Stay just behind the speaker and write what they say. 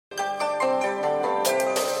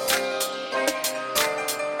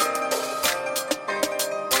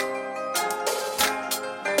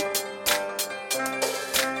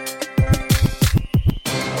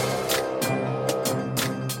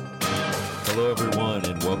Hello, everyone,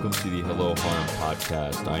 and welcome to the Hello Harem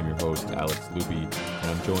podcast. I'm your host, Alex Luby,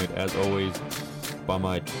 and I'm joined, as always, by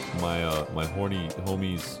my horny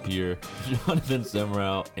homies here, Jonathan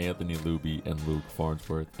Semrau, Anthony Luby, and Luke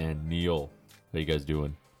Farnsworth, and Neil. How you guys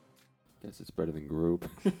doing? Guess it's better than group.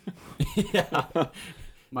 Yeah.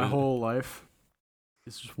 My whole life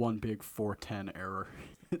is just one big 410 error.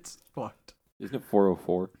 It's fucked. Isn't it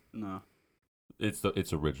 404? No. It's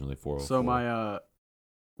originally 404. So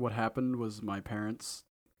what happened was my parents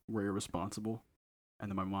were irresponsible, and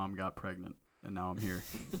then my mom got pregnant, and now I'm here.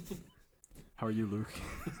 How are you, Luke?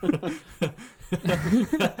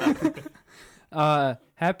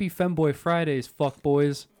 Happy Femboy Fridays, fuck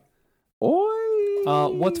boys. Oi!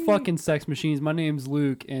 What's fucking sex machines? My name's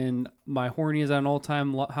Luke, and my horny is at an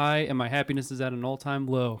all-time high, and my happiness is at an all-time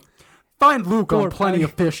low. Find Luke on Or-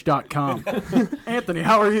 plentyoffish.com. Anthony,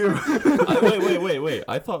 how are you? Wait.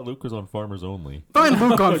 I thought Luke was on Farmers Only. Find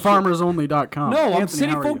Luke on farmersonly.com. No, Anthony,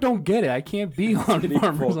 city how are folk you? don't get it. I can't be on City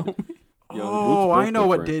Farmers folk. Only. Yo, Oh, Luke's I know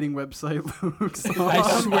what both dating website Luke's on. I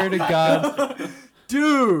swear to God.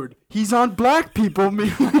 Dude, he's on Black People.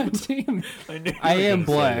 Damn. I am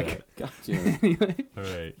black. different. Gotcha. Anyway. All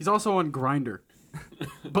right. He's also on Grindr.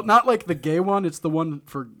 But not like the gay one, it's the one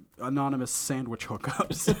for anonymous sandwich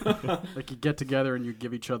hookups. Like you get together and you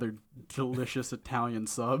give each other delicious Italian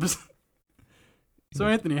subs. So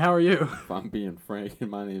Anthony, how are you? If I'm being frank, and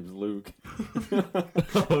my name's Luke.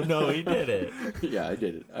 Oh, no, he did it. Yeah, I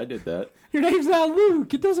did it. I did that. Your name's not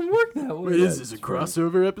Luke. It doesn't work that way. Wait, is this a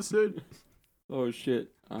crossover episode? Oh,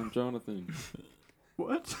 shit. I'm Jonathan.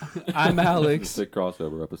 What? I'm It's Alex. a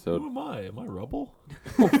crossover episode. Who am I? Am I Rubble?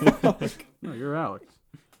 No, you're Alex.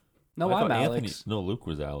 No, I I'm thought Alex. Anthony, no, Luke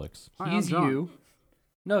was Alex. Hi, I'm He's John. you.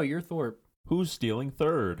 No, you're Thorpe. Who's stealing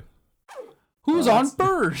third? Who's Oh, on that's-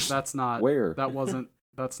 first? That's not. Where?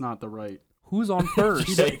 That's not the right. Who's on first?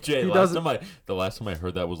 Jay, he the last time I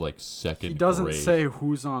heard that was like second He doesn't grade. say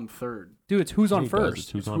who's on third. Dude, it's who's on He does. first.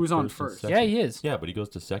 It's who's Who's on on first and first. second. Yeah, he is. Yeah, but he goes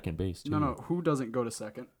to second base too. No, who doesn't go to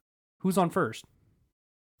second? Who's on first?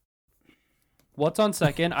 What's on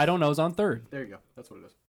second? I don't know. Is on third. There you go. That's what it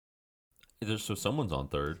is. So someone's on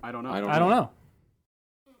third. I don't know. I don't I don't know.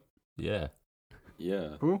 Yeah,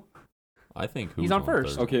 Yeah. Who? I think He's on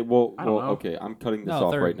first. third. Okay, well, I don't know. okay. I'm cutting this No,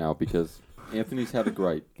 off third. right now because Anthony's had a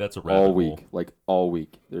gripe That's a rabbit all hole. week. Like, all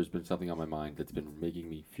week. There's been something on my mind that's been making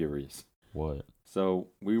me furious. What? So,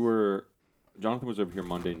 Jonathan was over here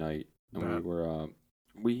Monday night, and Yeah.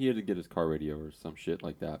 he had to get his car radio or some shit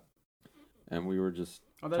like that. And we were just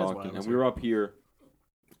Oh, that is why I talking, was and we were up here,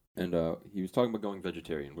 and he was talking about going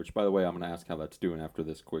vegetarian, which, by the way, I'm going to ask how that's doing after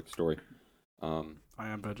this quick story. I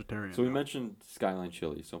am vegetarian. So we mentioned Skyline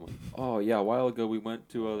Chili. So I'm like, oh, yeah, a while ago we went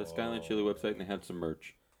to the Skyline Chili website, and they had some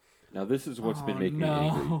merch. Now, this is what's been making me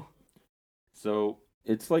angry. So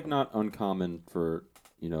it's like not uncommon for,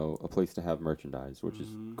 a place to have merchandise, which is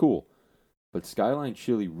cool. But Skyline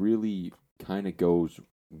Chili really kind of goes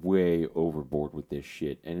way overboard with this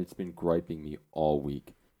shit, and it's been griping me all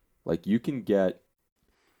week. Like, you can get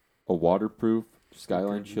a waterproof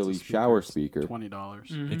Skyline It's a Chili speaker. shower It's speaker. $20.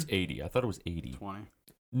 Mhm. It's 80. I thought it was 80. 20.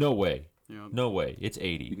 No way. Yeah. No way. It's You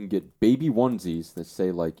 80. can get baby onesies that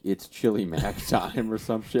say, like, it's Chili Mac time or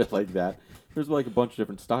some shit like that. There's, like, a bunch of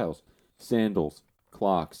different styles. Sandals,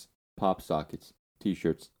 clocks, pop sockets,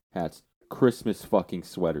 T-shirts, hats, Christmas fucking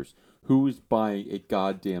sweaters. Who's buying a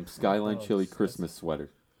goddamn Skyline Chili Christmas sweater?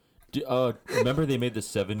 Remember they made the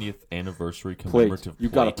 70th anniversary Plate. commemorative You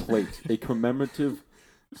got a plate. A commemorative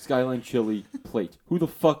Skyline Chili plate. Who the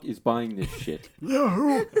fuck is buying this shit?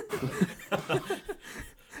 Yahoo!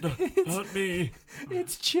 Not me.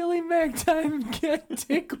 It's Chili Mac time. Get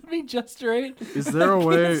tickle me just right. Is there a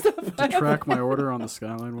way Stuff to I track my order on the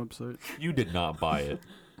Skyline website? You did not buy it.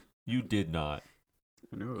 You did not.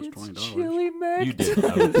 I knew it was It's $20. Chili Mac. You did.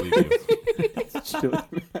 I don't believe you. Chili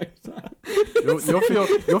Mac time.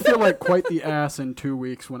 You'll feel like quite the ass in 2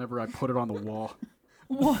 weeks whenever I put it on the wall.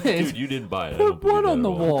 What? Dude, you didn't buy it. I don't Put believe what that on at the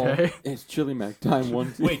all. wall? Okay. It's Chili Mac time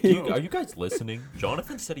one. Wait, are you guys listening?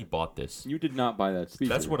 Jonathan said he bought this. You did not buy that speaker.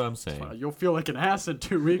 That's what I'm saying. You'll feel like an ass in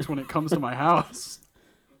 2 weeks when it comes to my house.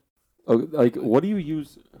 Oh, like, what do you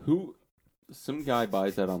use? Some guy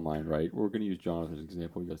buys that online, right? We're gonna use Jonathan's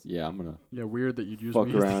example. He goes, "Yeah, I'm gonna Yeah, weird that you'd use fuck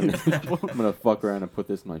me as the around. example. I'm gonna fuck around and put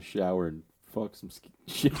this in my shower and fuck some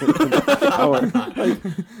shit in the shower."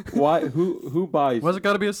 Like, why? Who buys? Why's it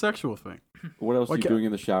got to be a sexual thing? What else are Like, you doing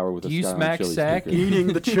in the shower with do a you Skyline smack Chili sack? speaker? Eating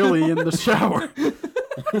the chili in the shower.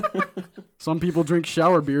 Some people drink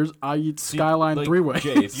shower beers. I eat See, Skyline like, 3-way.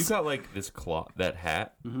 Jay, if you got like this cloth, that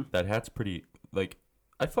hat, Mhm. that hat's pretty. Like,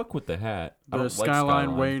 I fuck with the hat. I The don't like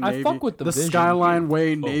Skyline Way I Navy. fuck with the vision. Skyline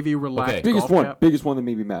Way Navy relaxed okay. Biggest golf one. cap. Biggest one that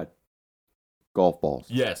made me mad. golf balls.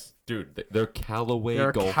 Yes, dude. They're Callaway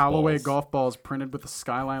They're golf Callaway balls. golf balls printed with the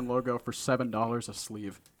Skyline logo for $7 a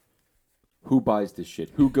sleeve. Who buys this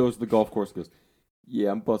shit? Who goes to the golf course and goes,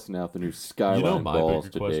 yeah, I'm busting out the new Skyline balls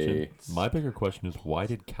today. My bigger question is, why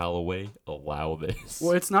did Callaway allow this?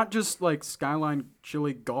 Well, it's not just like Skyline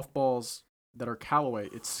Chili golf balls that are Callaway.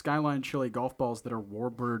 It's Skyline Chili golf balls that are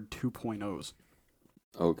Warbird 2.0s.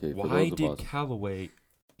 Okay, for why those did of us. Callaway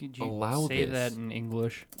Could you allow say this? that in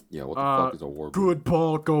English? Yeah, what the fuck is a warbird? Good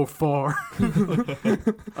ball, go far.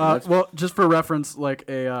 Well, just for reference, like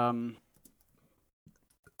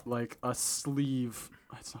a sleeve.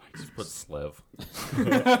 It's not. Just put slev. I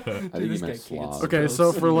think he this guy meant can't slob. Okay,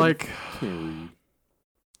 so for like Can't read.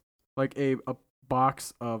 like a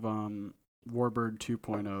box of Warbird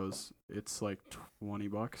 2.0s, it's like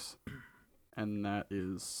 $20, and that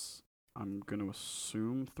is, I'm gonna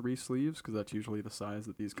assume 3 sleeves because that's usually the size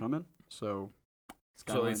that these come in. So, So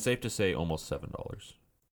Skyline- it's safe to say almost $7.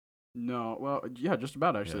 no, well, yeah, just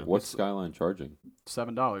about actually. Yeah. What's Skyline charging?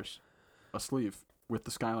 $7 a sleeve with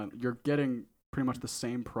the Skyline? You're getting pretty much the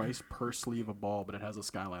same price per sleeve of ball, but it has a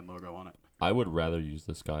Skyline logo on it. I would rather use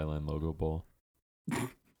the Skyline logo ball.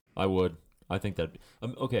 I would. I think that.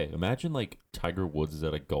 Okay, imagine like Tiger Woods is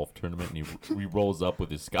at a golf tournament and he rolls up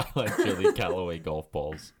with his Skyline Chili Callaway golf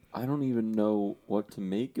balls. I don't even know what to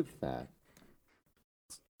make of that.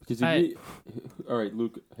 Because all right,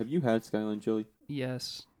 Luke, have you had Skyline Chili?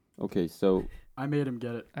 Yes. Okay, so I made him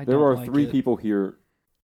get it. there don't are like 3 it. people here.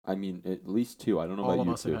 I mean, at least 2. I don't know All about of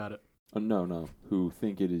you us 2. have had it. No, who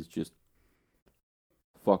think it is just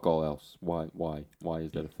fuck all else. Why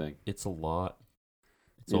is that a thing? It's a lot.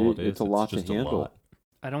 It's It all is- it is. it's a lot to just handle. lot.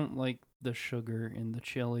 I don't like the sugar in the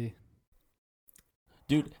chili.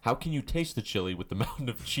 Dude, how can you taste the chili with the mountain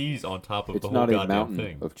of cheese on top of It's the whole not a goddamn mountain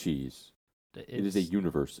thing? of cheese. It is It's- a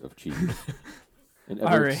universe of cheese. An All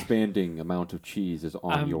right. ever-expanding amount of cheese is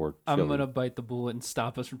on your chili. I'm gonna bite the bullet and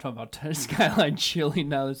stop us from talking about Skyline Chili.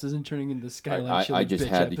 Now this isn't turning into Skyline Chili. I just bitch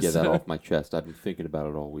had to get that episode. off my chest. I've been thinking about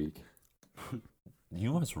it all week.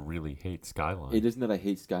 You must really hate Skyline. It isn't that I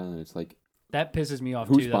hate Skyline. It's like, That pisses me off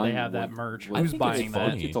who's too. That buying they have that what- merch. what- I Who's think it's buying that?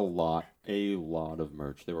 funny. It's a lot of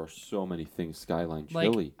merch. There are so many things Skyline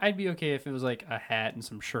Like, Chili. I'd be okay if it was like a hat and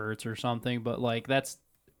some shirts or something, but like that's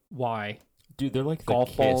why. Dude, they're like the Golf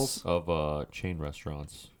Kiss balls. of chain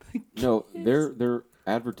restaurants. No, their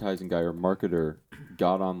advertising guy or marketer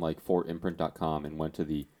got on like forimprint.com and went to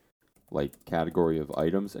the like category of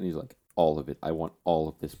items, and he's like, all of it. I want all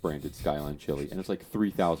of this branded Skyline Chili, and it's like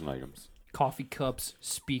 3,000 items. Coffee cups,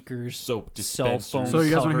 speakers, Soap cell dispensers. phone So you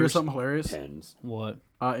guys want to hear covers. something hilarious? Pens. What?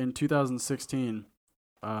 In 2016,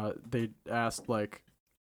 they asked like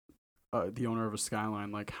the owner of a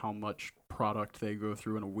Skyline like how much product they go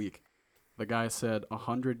through in a week. The guy said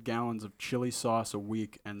 100 gallons of chili sauce a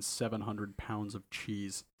week and 700 pounds of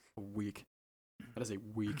cheese a week. That is a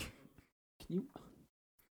week. Can you?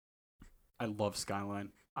 I love Skyline.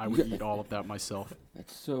 I You would got- eat all of that myself.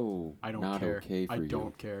 That's so I don't not care. okay for I you.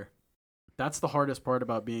 don't care. That's the hardest part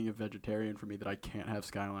about being a vegetarian for me, that I can't have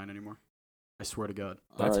Skyline anymore. I swear to God.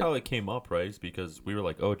 That's All right. how it came up, right? Is because we were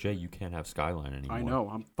like, "Oh, Jay, you can't have Skyline anymore." I know.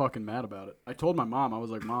 I'm fucking mad about it. I told my mom, I was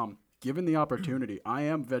like, Mom, given the opportunity, I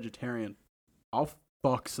am vegetarian. I'll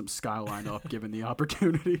fuck some Skyline up given the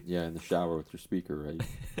opportunity. Yeah, in the shower with your speaker,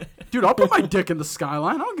 right? Dude, I'll put my dick in the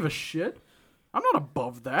Skyline. I don't give a shit. I'm not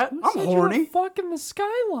above that. Who I'm said you were horny. fucking the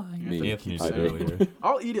Skyline. Me. Anthony I said do. earlier.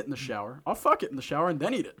 I'll eat it in the shower. I'll fuck it in the shower and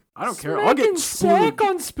then eat it. I don't care. I'll get sack splooge.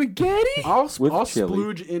 on spaghetti. I'll With chili.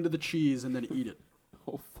 splooge into the cheese and then eat it.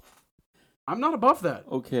 Oh, I'm not above that.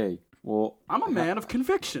 okay. Well, I'm a man of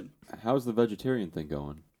conviction. how's the vegetarian thing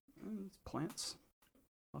going? It's plants.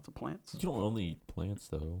 Lots of plants. You don't only eat plants,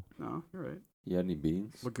 though. No, you're right. You had any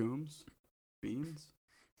beans? Legumes. Beans.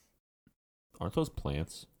 Aren't those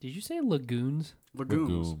plants? Did you say lagoons?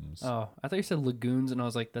 Legumes. Oh, I thought you said lagoons, and I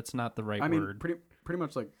was like, that's not the right I mean, word. pretty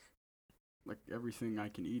much like everything I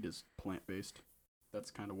can eat is plant based.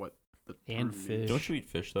 That's kind of what the And term means. fish. Don't you eat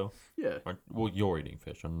fish though? Yeah. Well, you're eating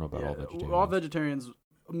fish. I don't know about all Yeah, vegetarians. all vegetarians.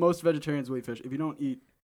 Most vegetarians will eat fish. If you don't eat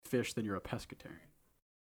fish, then you're a pescatarian.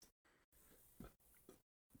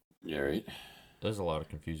 Yeah, right. There's a lot of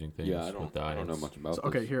confusing things Yeah, with diets. I don't know much about So,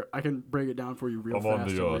 okay, this. here I can break it down for you real I'm fast on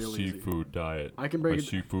and the real easy. seafood diet. I can My break it.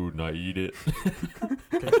 seafood and I eat it.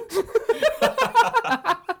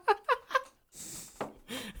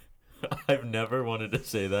 I've never wanted to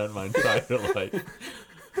say that in my entire life.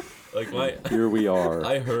 Like my, Here we are.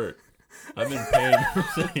 I hurt. I'm in pain for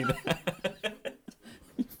saying that.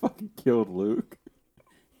 You fucking killed Luke.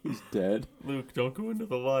 He's dead. Luke, don't go into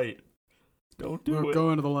the light. Don't do Luke, it.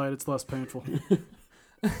 go into the light. It's less painful.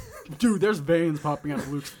 Dude, there's veins popping out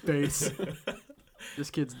of Luke's face. This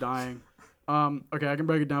kid's dying. Okay, I can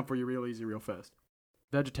break it down for you real easy, real fast.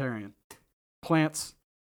 Vegetarian. Plants,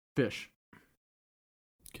 fish.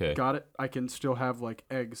 Okay. Got it? I can still have, like,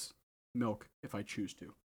 eggs, milk, if I choose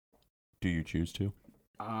to. Do you choose to?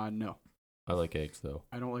 No. I like eggs, though.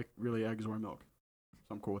 I don't like really eggs or milk.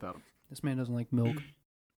 So I'm cool without them. This man doesn't like milk.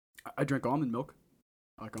 I drink almond milk.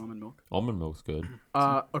 I like almond milk. Almond milk's good.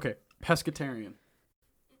 Okay. Pescatarian.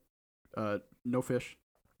 No fish.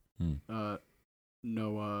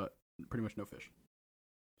 No, pretty much no fish.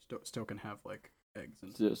 Still can have, like, eggs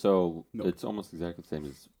and So milk. it's almost exactly the same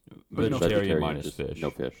as Vegetarian minus just fish. No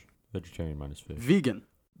fish. Vegetarian minus fish. Vegan.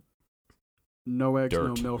 No eggs,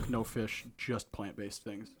 Dirt. no milk, no fish, just plant-based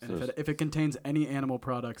things. And So if it contains any animal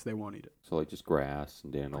products, they won't eat it. So like just grass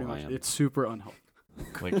and Pretty much. dandelion. It's super unhealthy.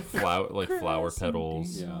 Like flower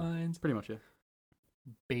petals. Yeah. Lines. Pretty much, yeah.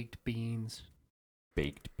 Baked beans.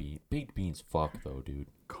 Baked beans fuck though, dude.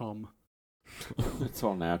 Cum. It's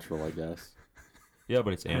all natural, I guess. Yeah,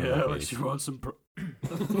 but it's animal Alex, based. you want some...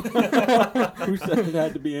 Who said it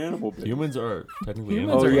had to be animal based? Humans are technically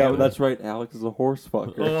Humans animals. Oh are yeah, animals. that's right. Alex is a horse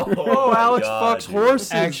fucker. Oh, Alex fucks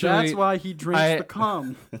horses. Actually, That's why he drinks the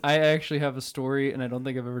cum. I actually have a story, and I don't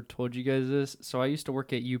think I've ever told you guys this. So I used to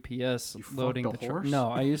work at UPS You loading fucked the a truck. horse?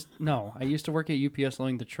 No, I used to work at UPS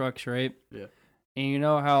loading the trucks, right? Yeah. And you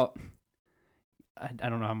know how I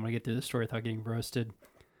don't know how I'm gonna get through the story without getting roasted.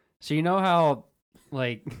 So you know how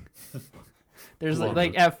like there's Come on,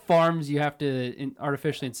 like bro. at farms you have to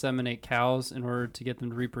artificially inseminate cows in order to get them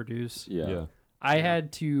to reproduce. Yeah. I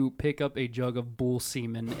had to pick up a jug of bull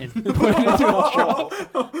semen and put it into a truck.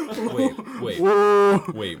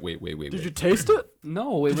 Wait. Did you taste it?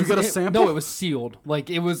 No, it Did was you get a sample? No, it was sealed. Like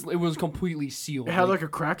it was completely sealed. It had like a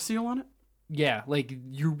crack seal on it? yeah, like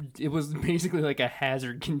it was basically like a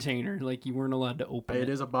hazard container. Like you weren't allowed to open It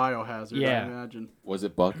is a biohazard, Yeah. I imagine. Was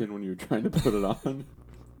it bucking when you were trying to put it on?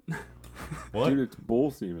 What? Dude, it's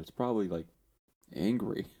bull semen. It's probably like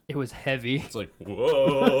angry. It was heavy. It's like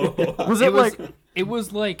whoa. Was it like... It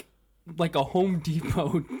was like a Home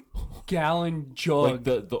Depot gallon jug.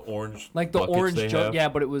 like the orange. Like the buckets orange they jug, have? yeah,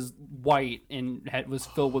 but it was white and was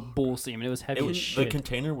filled with bull semen. It was heavy It as was, the shit.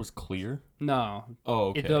 container was clear. No, Oh,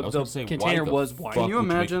 okay. The- I was the gonna say, container why the was white. fuck Can you would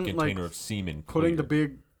make a imagine, like, container of semen putting the clear?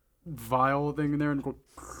 big vial thing in there and go...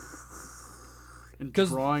 and 'Cause-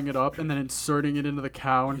 drawing it up and then inserting it into the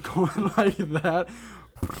cow and going like that.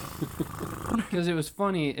 because it was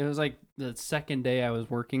funny. It was like the second day I was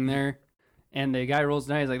working there, and the guy rolls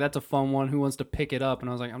down. He's like, "That's a fun one. Who wants to pick it up?" And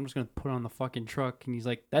I was like, "I'm just gonna put it on the fucking truck." And he's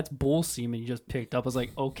like, "That's bull semen you just picked up." I was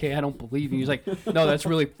like, "Okay, I don't believe you." He's like, "No, that's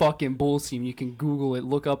really fucking bull semen. You can Google it.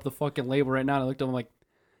 Look up the fucking label right now." And I looked up. I'm like,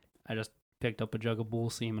 "I just picked up a jug of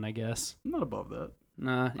bull semen, I guess." I'm not above that.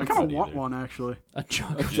 Nah, I it's kind not of want either. one, actually. a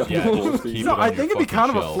jug. Yeah, Bull just semen. keep No, it on I your think it'd be fucking kind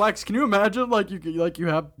of a shelf. flex. Can you imagine, like you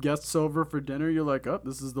have guests over for dinner? You're like, oh,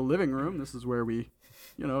 this is the living room. This is where we,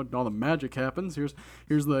 all the magic happens. Here's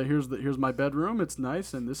my bedroom. It's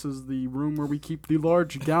nice, and this is the room where we keep the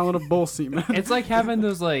large gallon of bull semen. It's like having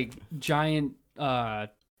those like giant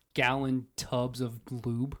gallon tubs of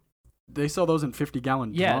lube. They sell those in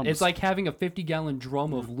 50-gallon Yeah, drums. it's like having a 50-gallon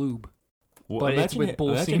drum of lube. Well, But it's with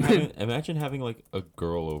bull semen. Imagine having like a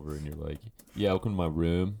girl over and you're like, yeah, welcome to my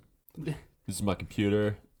room. This is my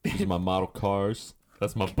computer. These are my model cars.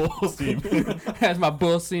 That's my bull semen. That's my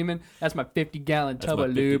bull semen. That's my 50-gallon That's tub my of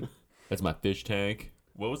 50 lube. That's my fish tank.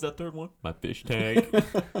 What was that third one? My fish tank.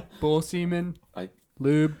 Bull semen. I-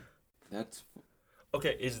 Lube. That's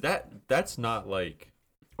Okay, that's not like,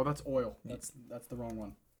 Oh, that's oil. That's the wrong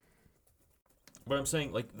one. but I'm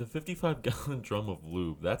saying like the 55-gallon drum of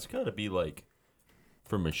lube, that's got to be like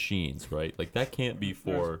for machines, right? Like that can't be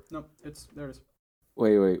for No, there it is.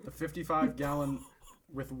 wait. The 55-gallon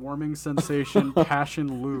with warming sensation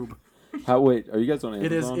passion lube. Wait, are you guys on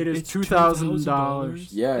Amazon? It is It's $2,000.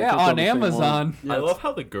 Yeah, I Yeah, think on the same one. Amazon. Yeah, I love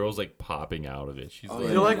how the girl's like popping out of it. She's Oh, like,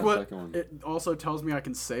 You know, like that what second one. it also tells me I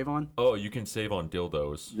can save on? oh, you can save on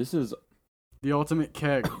dildos. This is. The ultimate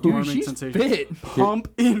keg. Dude, warming she's sensation. fit. Pump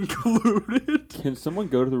included. Can someone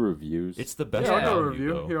go to the reviews? It's the best Yeah, I'll go value,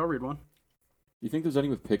 review. though. Here, I'll read one. You think there's any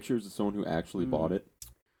with pictures of someone who actually bought it?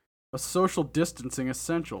 A social distancing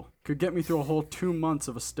essential. Could get me through a whole 2 months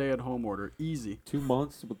of a stay-at-home order. Easy. 2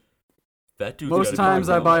 months? That dude's Most gotta be times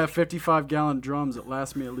I down. buy a 55-gallon drums that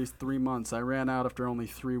last me at least 3 months. I ran out after only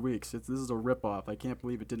 3 weeks. This is a ripoff. I can't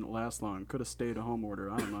believe it didn't last long. Could have stayed a home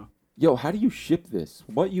order. I don't know. Yo, how do you ship this?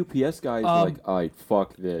 What UPS guy is like, alright,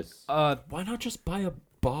 fuck this? Why not just buy a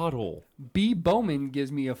bottle? B. Bowman gives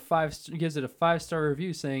it a 5-star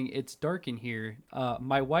review saying it's dark in here.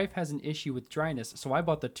 My wife has an issue with dryness, so I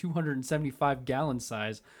bought the 275-gallon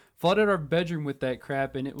size flooded our bedroom with that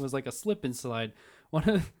crap, and it was like a slip and slide.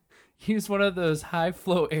 Used one of those high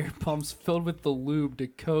flow air pumps filled with the lube to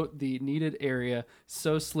coat the needed area.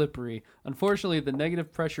 So slippery. Unfortunately, the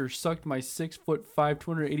negative pressure sucked my 6'5",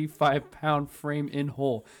 285-pound frame in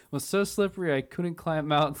whole. It was so slippery I couldn't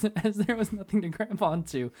climb out as there was nothing to grab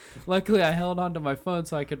onto. Luckily, I held onto my phone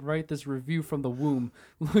so I could write this review from the womb.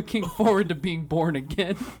 Looking forward to being born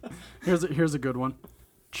again. Here's a good one.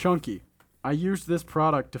 Chunky. I used this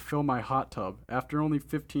product to fill my hot tub. After only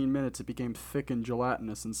 15 minutes, it became thick and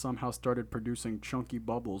gelatinous and somehow started producing chunky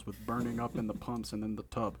bubbles with burning up in the pumps and in the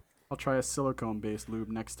tub. I'll try a silicone-based lube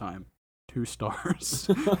next time. 2 stars.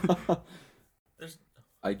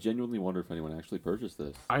 I genuinely wonder if anyone actually purchased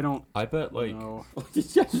this. I bet, like... No.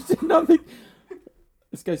 This guy's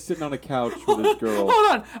sitting on a couch with his girl.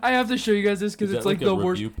 Hold on, I have to show you guys this because it's like the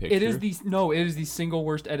worst. Picture? It is the single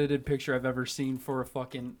worst edited picture I've ever seen for a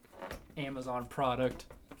fucking Amazon product.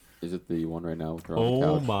 Is it the one right now with her on the couch?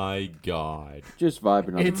 Oh my god. Just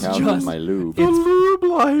vibing on It's the couch just- with my lube. The lube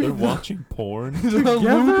life. They're watching porn?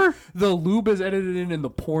 The lube is edited in and the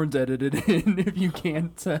porn's edited in, if you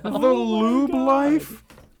can't tell. The lube life.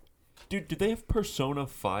 Dude, do they have Persona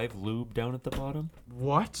 5 lube down at the bottom?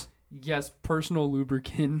 What? Yes, personal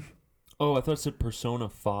lubricant. Oh, I thought it said Persona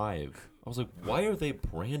 5. I was like, why are they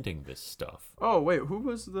branding this stuff? Oh, wait, who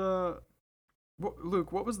was the...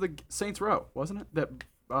 Luke, what was the Saints Row, wasn't it? That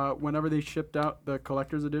whenever they shipped out the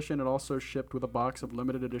collector's edition, it also shipped with a box of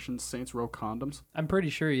limited edition Saints Row condoms. I'm pretty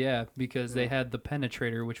sure, yeah, because they had the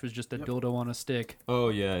penetrator, which was just a dildo on a stick. Oh,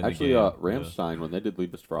 yeah. in the Actually, game. Ramstein, when they did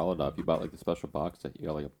Leave Us for All Up, you bought like the special box set. You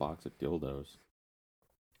got like a box of dildos.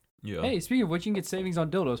 Yeah. Hey, speaking of which, you can get savings on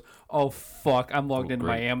dildos. Oh, fuck, I'm logged into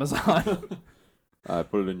my great. Amazon. I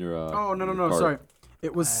put it in your. Oh, no, your cart. sorry.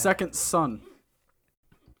 It was Second Son.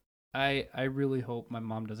 I really hope my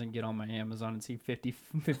mom doesn't get on my Amazon and see 50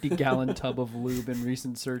 gallon tub of lube in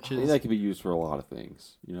recent I searches. think that could be used for a lot of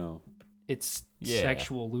things. You know, It's Yeah.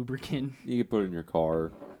 sexual lubricant. you could put it in your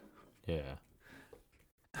car. Yeah.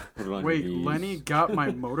 Put it on Wait, your knees. Lenny got my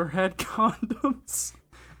Motorhead condoms?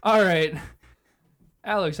 All right.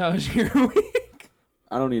 Alex, how was your week?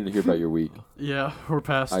 I don't need to hear about your week. Yeah, we're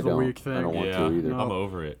past I the don't. week thing. I don't want yeah. to either. No. I'm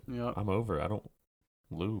over it. Yeah, I'm over it. I don't...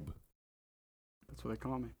 Lube. that's what they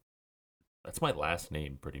call me. That's my last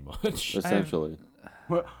name, pretty much. Essentially.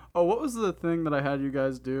 What was the thing that I had you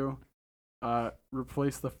guys do?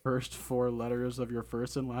 Replace the first 4 letters of your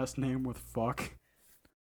first and last name with fuck.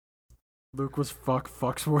 Luke was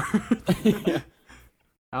Fucksworth.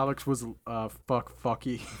 Alex was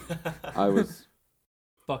fucky. I was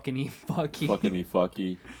Fucking fucky.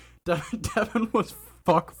 fucky. Devin was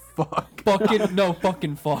fuck. Fucking no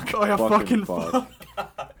fucking fuck. Oh yeah, fucking fuck.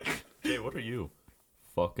 fuck. Hey, what are you?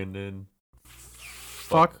 Fucking in...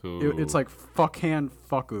 Fuck. who? It's like fuck hand,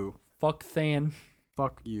 fuck oo. Fuck than.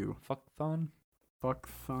 Fuck you. Fuck thon. Fuck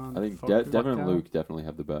thon. I think fuck Devin and out. Luke definitely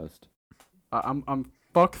have the best. I'm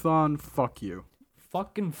fuck thon, fuck you.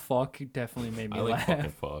 Fucking fuck definitely made me I like laugh.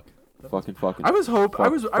 fucking fuck. Fucking. I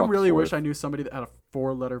really Fucksworth. wish I knew somebody that had a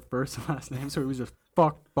 4-letter first and last name, so it was just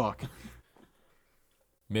fuck.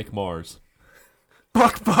 Mick Mars.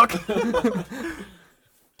 Fuck.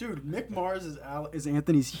 Dude, Mick Mars is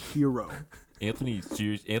Anthony's hero.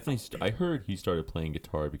 I heard he started playing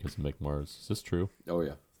guitar because of Mick Mars. Is this true? Oh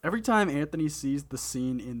yeah. Every time Anthony sees the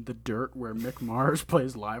scene in The Dirt where Mick Mars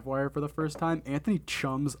plays Livewire for the first time, Anthony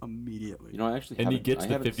chums immediately. You know, I actually. And he haven't- gets I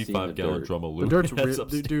the haven't seen 55-gallon Dirt. drum of The lube. Dirt's That's dude.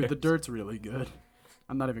 The upstairs. Dirt's really good.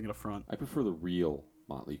 I'm not even gonna front. I prefer the real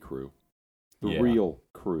Motley Crue. The Yeah. real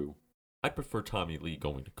Crue. I prefer Tommy Lee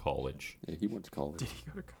going to college. Yeah, he went to college. Did he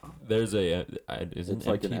go to college? There's isn't It's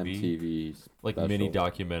like MTV, an MTV like special. mini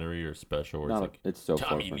documentary or special where Not it's a- like it's so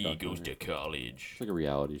Tommy far from a Lee goes to documentary. college. It's like a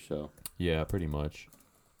reality show. Yeah, pretty much.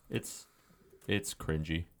 It's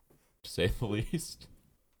cringy, to say the least.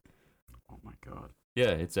 Oh my god. Yeah,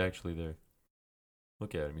 it's actually there.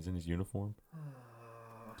 Look at him. He's in his uniform.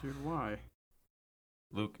 Dude, why?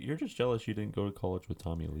 Luke, you're just jealous you didn't go to college with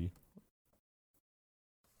Tommy Lee.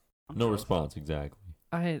 I'm No jealous. response, exactly.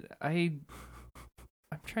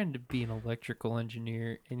 I'm trying to be an electrical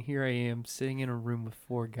engineer, and here I am sitting in a room with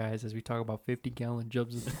 4 guys as we talk about 50-gallon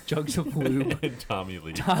jugs of lube, And Tommy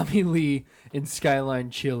Lee. Tommy Lee, and Skyline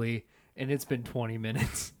Chili, and it's been 20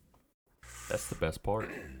 minutes. That's the best part.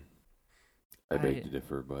 I beg to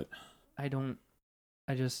differ, but Why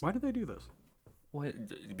did they do this? What?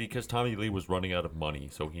 Because Tommy Lee was running out of money,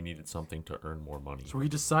 so he needed something to earn more money. So he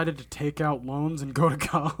decided to take out loans and go to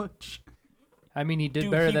college? I mean, he did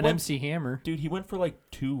Dude, better he than went- MC Hammer. Dude, he went for like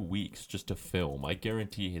 2 weeks just to film. I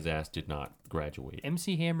guarantee his ass did not graduate.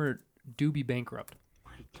 MC Hammer do be bankrupt.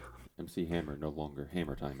 MC Hammer no longer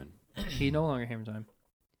Hammer timing. He no longer Hammer time.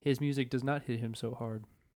 His music does not hit him so hard.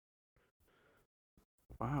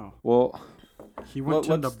 Wow. Well, He went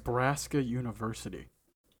to Nebraska University.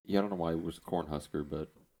 yeah, I don't know why it was Cornhusker,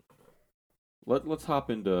 but let's hop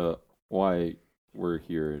into why we're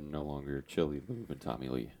here and no longer Chili, Lube, and Tommy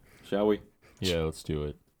Lee, shall we? Yeah, let's do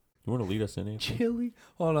it. You want to lead us in? Chili,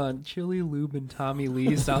 hold on. Chili, Lube, and Tommy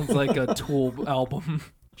Lee sounds like a Tool album.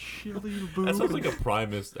 Chili That sounds Lube. like a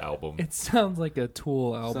Primus album. It sounds like a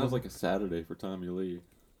Tool album. Sounds like a Saturday for Tommy Lee.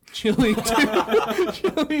 Chili,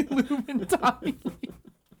 Chili, Lube, and Tommy Lee.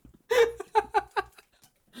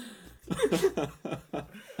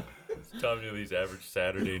 Tommy Lee's average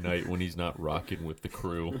Saturday night when he's not rocking with the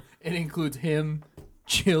crew. It includes him,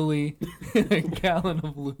 Chili, and a gallon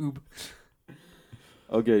of lube.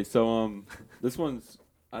 Okay, so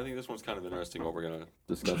I think this one's kind of interesting. What we're gonna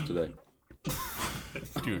discuss today.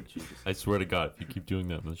 Dude, I swear to God, if you keep doing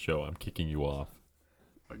that on the show, I'm kicking you off.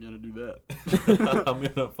 I'm gonna do that. I'm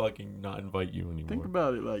gonna fucking not invite you anymore. Think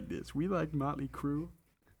about it like this. We like Motley Crue.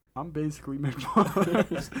 I'm basically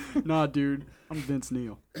McMars. Nah, dude. I'm Vince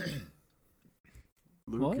Neil.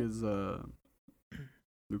 Luke What? is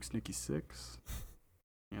Luke's Nicky Six.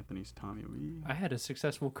 Anthony's Tommy Lee. I had a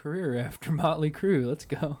successful career after Motley Crue. Let's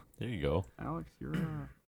go. There you go. Alex, you're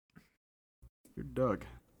Doug.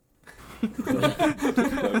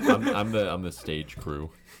 I'm the stage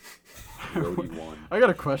crew. Brody won. I got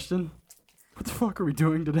a question. What the fuck are we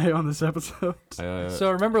doing today on this episode?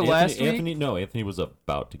 So remember last week? Anthony was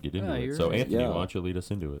about to get into it. you're So right. Anthony, Yeah. why don't you lead us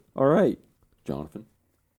into it? All right, Jonathan.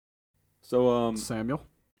 So Samuel.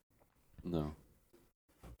 no.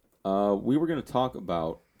 We were gonna talk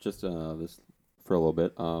about just this for a little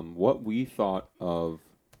bit. What we thought of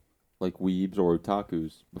like weebs or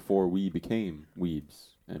otakus before we became weebs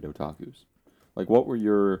and otakus. Like, what were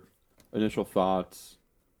your initial thoughts?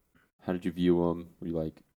 How did you view them? Were you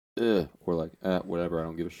like, ugh, or like, whatever, I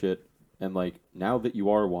don't give a shit? And like, now that you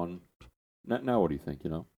are one, now what do you think? You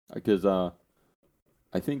know, because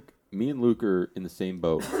I think me and Luke are in the same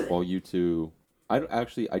boat. While you two, I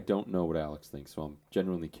don't know what Alex thinks, so I'm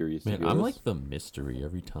genuinely curious. Man, to hear I'm this. like the mystery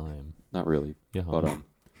every time. Not really, Yeah, but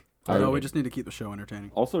I know don't- we just need to keep the show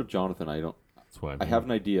entertaining. also Jonathan, That's what I have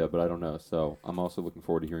an idea, but I don't know. So I'm also looking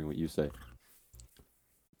forward to hearing what you say.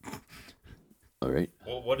 All right.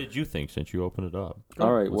 Well, what did you think since you opened it up?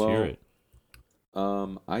 All right. Let's hear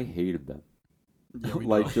well, it. I hated them. Yeah, we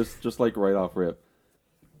Like know. just like right off rip,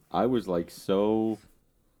 I was like so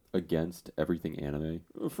against everything anime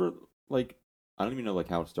for like I don't even know like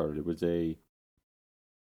how it started. It was I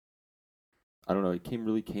don't know. It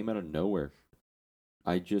came out of nowhere.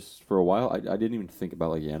 I just for a while I didn't even think about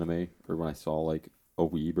like anime or when I saw like a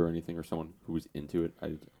weeb or anything or someone who was into it.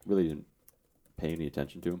 I really didn't pay any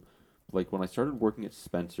attention to them. Like when I started working at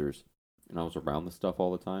Spencer's and I was around the stuff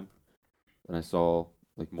all the time, and I saw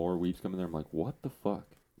like more weebs coming there, I'm like, what the fuck?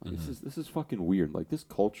 Like, this is fucking weird. Like this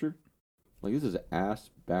culture, like this is ass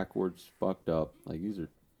backwards fucked up. Like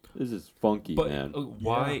this is funky, But man.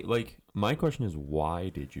 why? Like, my question is, why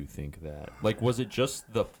did you think that? Like, was it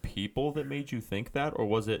just the people that made you think that, or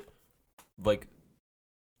was it like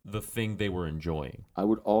the thing they were enjoying? I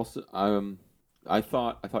would also I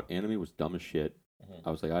thought anime was dumb as shit.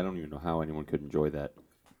 I was like, I don't even know how anyone could enjoy that.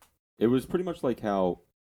 It was pretty much like how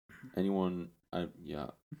anyone I'm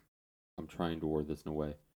trying to word this in a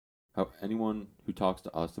way. How anyone who talks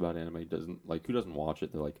to us about anime who doesn't watch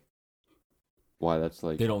it, they're like, why that's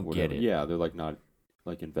like They don't get whatever. it. Yeah, they're like not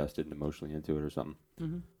like invested and emotionally into it or something.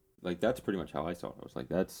 Mm-hmm. Like that's pretty much how I saw it. I was like,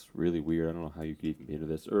 that's really weird. I don't know how you could even be into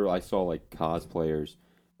this. Or I saw like cosplayers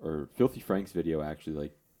or Filthy Frank's video actually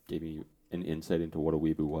like gave me an insight into what a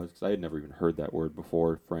weeaboo was because I had never even heard that word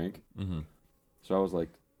before Frank. Mm-hmm. So I was like,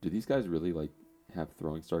 do these guys really like have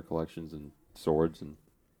throwing star collections and swords and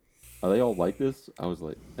are they all like this? I was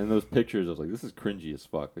like, and those pictures, I was like, this is cringy as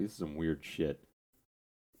fuck. Like, this is some weird shit.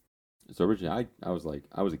 So originally, I was like,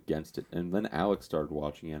 I was against it, and then Alex started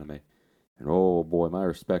watching anime, and oh boy, my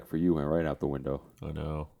respect for you went right out the window. I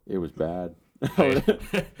know. It was bad.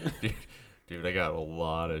 Dude, I got a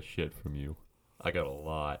lot of shit from you. I got a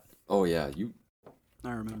lot. Oh yeah,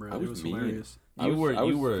 I remember it. I It was was mean. hilarious. I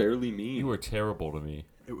was fairly mean. You were terrible to me.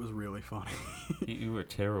 It was really funny. You were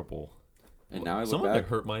terrible. and now I look Some of back. it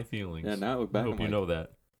hurt my feelings. Yeah, now I look back. I hope I'm you like, know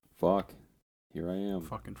that. fuck. Here I am.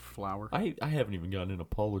 Fucking flower. I haven't even gotten an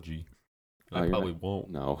apology. Oh, I you're probably not- won't.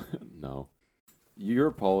 No, no. Your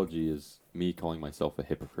apology is me calling myself a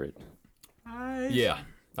hypocrite. Yeah,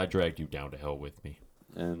 I dragged you down to hell with me.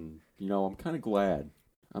 And, you know, I'm kind of glad.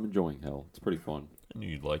 I'm enjoying hell. It's pretty fun. I knew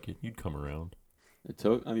you'd like it. You'd come around. It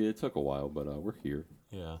took a while, but we're here.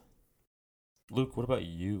 Yeah. Luke, what about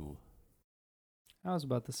you? I was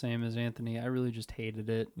about the same as Anthony. I really just hated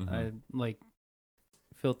it. I like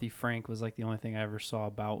Filthy Frank was like the only thing I ever saw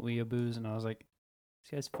about Weeaboos, and I was like,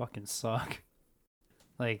 these guys fucking suck.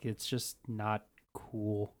 Like, it's just not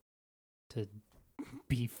cool to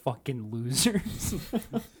be fucking losers.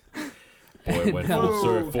 Boy, it went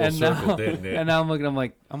full circle, didn't it? And now I'm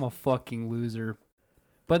like, I'm a fucking loser.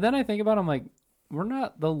 But then I think about it, I'm like, we're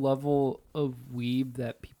not the level of weeb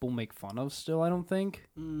that people make fun of still, I don't think.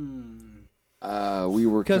 We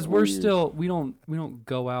were, because we're still we don't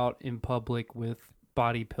go out in public with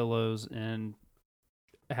body pillows and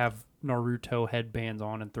have Naruto headbands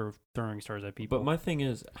on and throw throwing stars at people. But my thing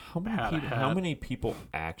is, how many people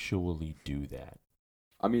actually do that?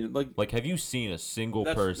 I mean, like have you seen a single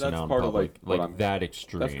person out in part public of, like that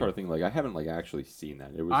extreme? That's part of the thing. Like, I haven't like actually seen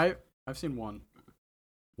that. It was I've seen one.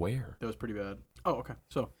 Where? That was pretty bad. Oh, okay.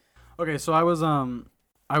 So I was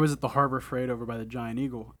at the Harbor Freight over by the Giant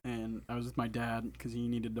Eagle, and I was with my dad because he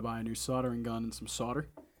needed to buy a new soldering gun and some solder.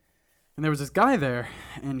 And there was this guy there,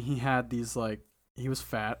 and he had these like, he was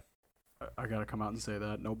fat. I gotta come out and say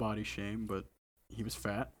that, no body shame, but he was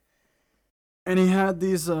fat. And he had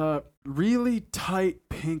these really tight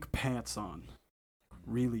pink pants on,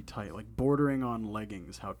 really tight, like bordering on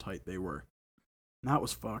leggings. How tight they were. And that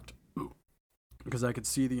was fucked, because I could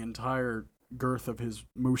see the entire girth of his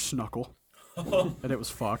moose knuckle. And it was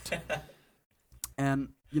fucked. And,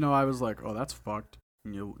 I was like, oh, that's fucked.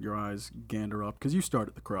 And your eyes gander up, because you start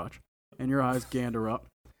at the crotch. And your eyes gander up.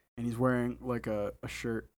 And he's wearing, like, a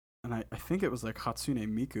shirt. And I think it was, like, Hatsune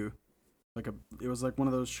Miku. It was, like, one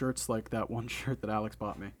of those shirts, like that one shirt that Alex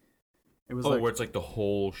bought me. It was where it's, like, the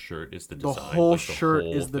whole shirt is the design. The whole like, shirt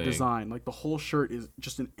whole is the thing. design. Like, the whole shirt is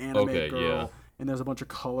just an anime girl. Yeah. And there's a bunch of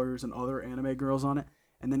colors and other anime girls on it.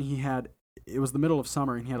 And then it was the middle of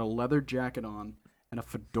summer, and he had a leather jacket on and a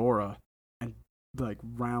fedora and like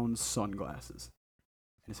round sunglasses.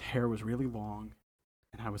 And his hair was really long,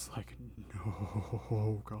 and I was like,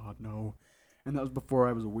 no, God, no. And that was before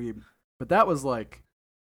I was a weeb. But that was like,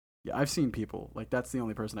 yeah, I've seen people, like, that's the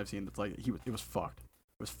only person I've seen that's like, it was fucked.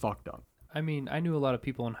 It was fucked up. I mean, I knew a lot of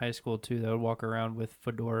people in high school too that would walk around with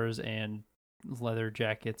fedoras and leather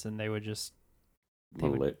jackets, and they would just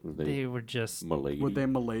they would just milady. Would they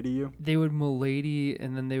milady you? They would milady,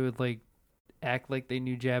 and then they would like act like they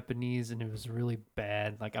knew Japanese, and it was really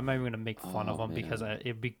bad. Like, I'm not even gonna make fun of them, because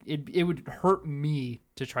it would hurt me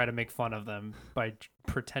to try to make fun of them by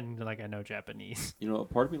pretending to, like, I know Japanese. A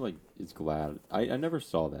part of me like is glad I never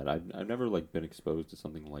saw that. I've never like been exposed to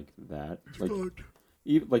something like that. Like,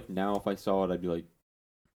 even like now, if I saw it, I'd be like,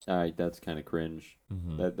 all right, that's kind of cringe.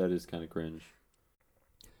 Mm-hmm. That is kind of cringe.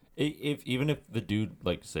 Even if the dude,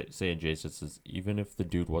 like, say in Jason's says, even if the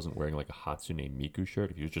dude wasn't wearing like a Hatsune Miku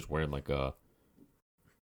shirt, if he was just wearing like the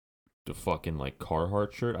fucking like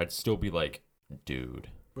Carhartt shirt, I'd still be like, dude.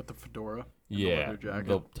 With the fedora? Yeah,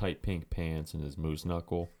 the tight pink pants and his moose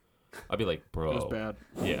knuckle. I'd be like, bro. It was bad.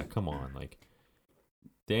 Yeah, come on, like,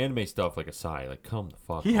 the anime stuff, like, aside, like, come the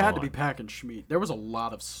fuck on. He had to be packing schmeat. There was a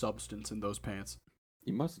lot of substance in those pants.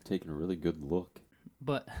 You must have taken a really good look.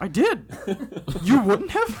 But I did. You wouldn't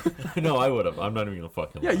have? No, I would have. I'm not even gonna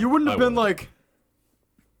fucking lie. You wouldn't have been like,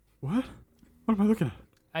 what? What am I looking at?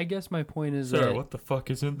 I guess my point is Sir, that what the fuck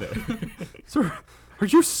is in there? Sir, are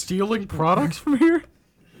you stealing products from here?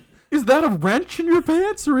 Is that a wrench in your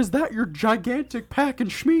pants, or is that your gigantic pack and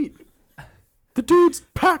schmeat? The dude's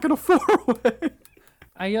packing a 4-way.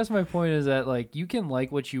 I guess my point is that, like, you can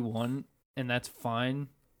like what you want, and that's fine.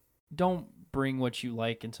 Don't bring what you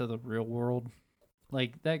like into the real world.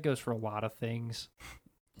 Like, that goes for a lot of things.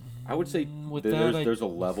 I would say there's a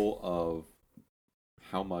level of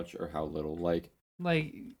how much or how little. Like,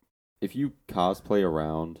 if you cosplay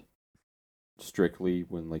around strictly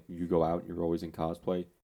when, like, you go out and you're always in cosplay,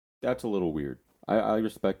 that's a little weird. I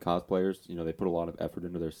respect cosplayers. They put a lot of effort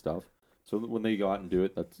into their stuff. So when they go out and do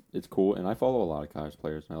it, it's cool. And I follow a lot of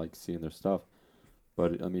cosplayers, and I like seeing their stuff.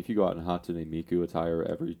 But, I mean, if you go out in Hatsune Miku attire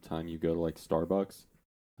every time you go to, like, Starbucks,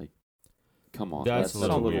 like, come on. That's a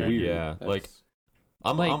little weird. Yeah. Like,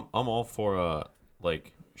 I'm all for,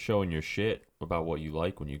 like, showing your shit about what you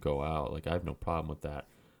like when you go out. Like, I have no problem with that.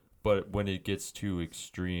 But when it gets to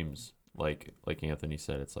extremes, like Anthony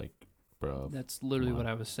said, it's like, bro. That's literally what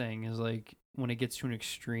I was saying, is, like, when it gets to an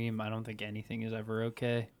extreme, I don't think anything is ever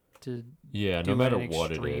okay to no matter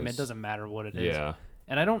what it is. It doesn't matter what it is. Yeah.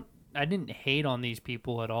 And I didn't hate on these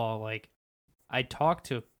people at all. Like, I talked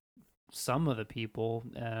to some of the people.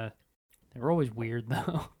 They were always weird,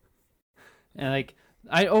 though. And, like,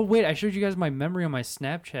 I showed you guys my memory on my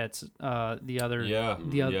Snapchats the other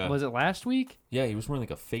Yeah. was it last week? Yeah, he was wearing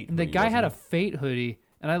like a Fate hoodie. The guy had a Fate hoodie,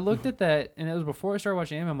 And I looked at that, and it was before I started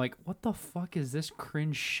watching anime. I'm like, what the fuck is this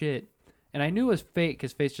cringe shit? And I knew it was Fate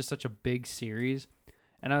because Fate's just such a big series.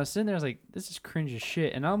 And I was sitting there, I was like, this is cringe as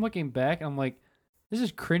shit. And now I'm looking back, and I'm like, this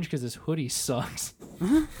is cringe because this hoodie sucks.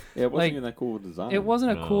 Yeah, it wasn't Like, even that cool design. It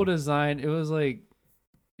wasn't a No. cool design. It was like,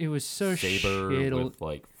 it was so Saber shit. with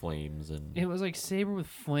like flames and It was like Saber with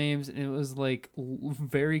flames, and it was like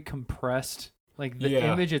very compressed. Like the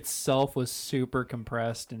Yeah. image itself was super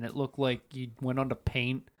compressed, and it looked like you went onto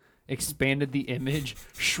Paint, expanded the image,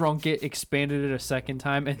 shrunk it, expanded it a second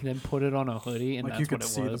time, and then put it on a hoodie, and Like that's you could what it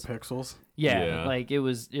see was. the pixels. Yeah, like it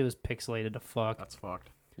was pixelated to fuck. That's fucked.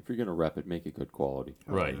 If you're gonna rep it, make it good quality.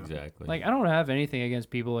 right, yeah. exactly. Like I don't have anything against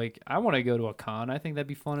people. Like I want to go to a con. I think that'd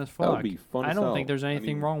be fun as fuck. That would be fun. I as don't hell. think there's I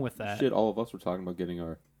anything mean, wrong with that. Shit, all of us were talking about getting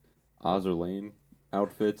our Azur Lane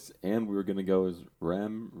outfits, and we were gonna go as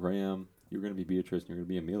Ram. You were gonna be Beatrice, and you're gonna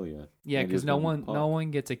be Amelia. Yeah, and because it's no gonna be one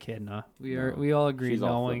Puck. gets Echidna. No, We all agree she's off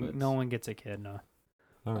no limits. one gets Echidna.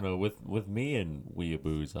 I don't know. With me and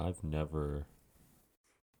Weeaboos,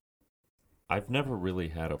 I've never really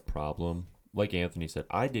had a problem. Like Anthony said,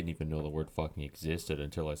 I didn't even know the word fucking existed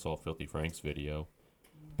until I saw Filthy Frank's video.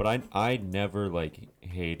 But I never like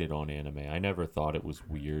hated on anime. I never thought it was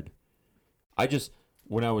weird. I just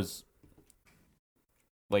when I was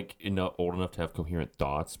like old enough to have coherent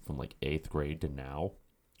thoughts from like 8th grade to now,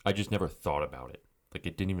 I just never thought about it. Like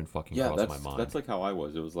it didn't even fucking cross my mind. That's like how I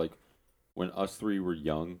was. It was like when us three were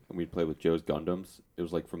young and we'd play with Joe's Gundams. It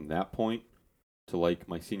was like from that point to like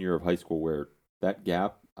my senior year of high school, where that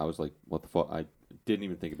gap, I was like, what the fuck? I didn't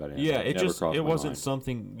even think about it. Yeah, Never crossed my wasn't mind.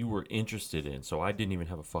 something you were interested in, so I didn't even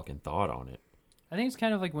have a fucking thought on it. I think it's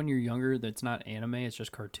kind of like when you're younger, that's not anime, it's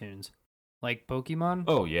just cartoons. Like Pokemon.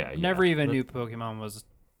 Oh yeah, Never even That- knew Pokemon was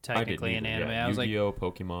I didn't technically an either, anime. yeah. I was like, Yu-Gi-Oh,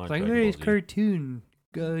 Pokemon, like, Dragon hey, it's Ball Z. cartoon.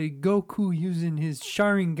 Goku using his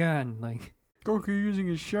Sharingan. Like, Goku using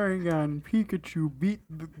his Sharingan, Pikachu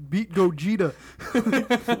beat Gogeta.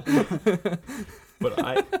 But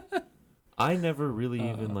I never really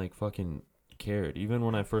even like fucking cared. Even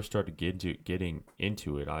when I first started getting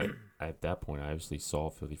into it, I at that point I obviously saw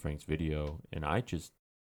Filthy Frank's video, and I just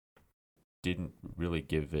didn't really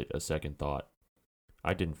give it a second thought.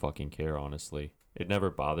 I didn't fucking care, honestly. It never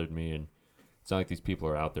bothered me, and it's not like these people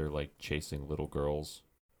are out there like chasing little girls,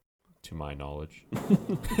 to my knowledge.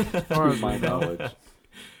 To my knowledge.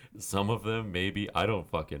 Some of them, maybe. I don't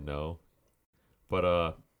fucking know.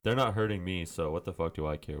 But they're not hurting me, so what the fuck do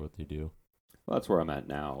I care what they do? Well, that's where I'm at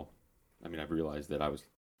now. I mean, I've realized that I was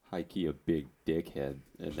high-key a big dickhead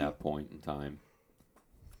at that point in time.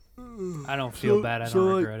 I don't feel bad. I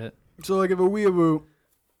don't regret it. So like if a weeaboo,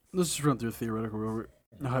 let's just run through a theoretical,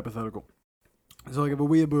 a hypothetical. So like if a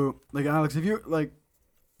weeaboo, like Alex, if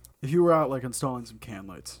you were out like installing some can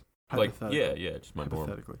lights, Like, hypothetically, yeah, just my norm.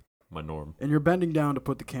 hypothetically, My norm. and you're bending down to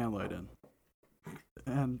put the can light in,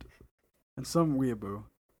 and some weeaboo,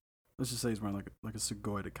 let's just say he's wearing like a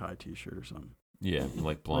Sugoi Kai t-shirt or something, Yeah,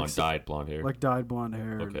 like blonde, dyed blonde hair. like dyed blonde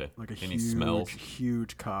hair, Okay. like a And he smells.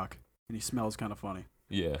 huge cock, and he smells kind of funny,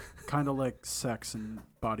 Yeah, kind of like sex and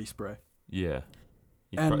body spray, yeah.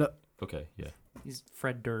 He's and prob- okay, yeah. He's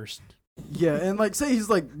Fred Durst. yeah, and like say he's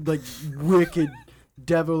like wicked,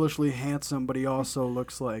 devilishly handsome, but he also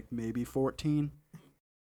looks like maybe 14.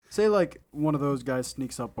 Say like one of those guys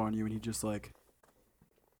sneaks up on you and he just like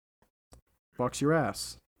fucks your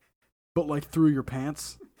ass, but like through your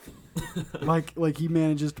pants. like he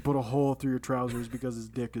manages to put a hole through your trousers because his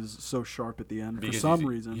dick is so sharp at the end Because for some he's,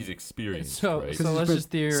 reason. he's experienced, So, right? so let's been- just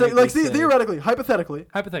theoretically Say like say, theoretically, hypothetically,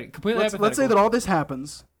 completely hypothetical. let's say that all this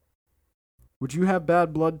happens. Would you have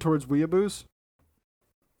bad blood towards weeaboos?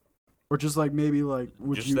 Or just like maybe like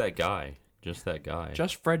would just you? that guy. Just that guy.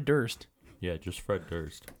 Just Fred Durst. Yeah, just Fred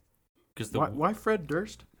Durst. Because Why Fred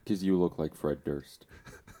Durst? Because you look like Fred Durst.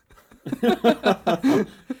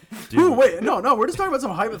 Ooh, wait, no, we're just talking about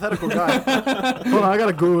some hypothetical guy. Hold on, I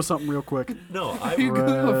gotta Google something real quick. No, You go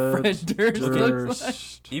to Fred Durst looks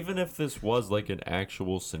like. even if this was like an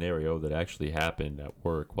actual scenario that actually happened at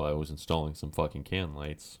work while I was installing some fucking can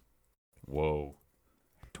lights. Whoa.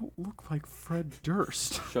 Don't look like Fred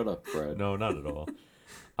Durst. Shut up, Fred. No, not at all.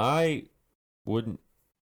 I wouldn't.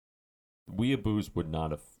 Weeaboos would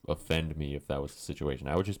not offend me if that was the situation.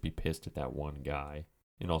 I would just be pissed at that one guy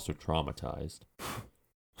and also traumatized.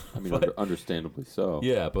 I mean, But- understandably so.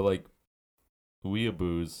 Yeah, but like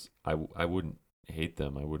Weeaboos, I wouldn't hate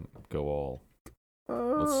them. I wouldn't go all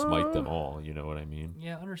let's smite them all. You know what I mean?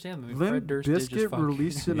 Yeah, understand. I mean, Limp Fred Durst did just Bizkit fuck.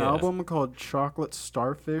 released an Yeah. album called Chocolate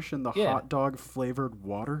Starfish and the Yeah. Hot Dog Flavored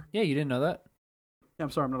Water. Yeah, you didn't know that? Yeah,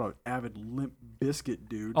 I'm sorry, I'm not an avid Limp Bizkit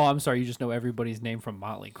dude. Oh, I'm sorry. You just know everybody's name from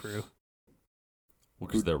Motley Crue. Well,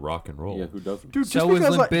 because they're rock and roll. Yeah, who doesn't? Dude, So is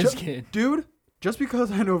Limp Bizkit. Just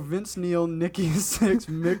because I know Vince Neil, Nikki Sixx,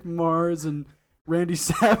 Mick Mars, and Randy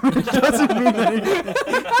Savage doesn't mean anything.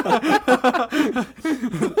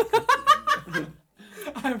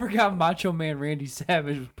 I forgot Macho Man Randy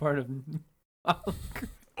Savage was part of.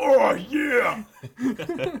 Oh yeah!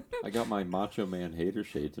 I got my Macho Man hater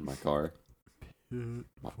shades in my car.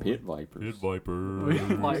 My pit vipers. Pit Viper.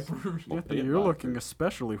 Vipers. My Anthony, pit you're looking vipers.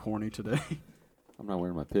 especially horny today. I'm not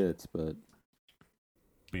wearing my pits, but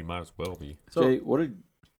But you might as well be. So, Jay, what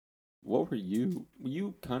were you?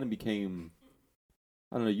 You kind of became,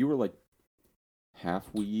 I don't know. You were like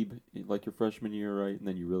half weeb, like your freshman year, right? And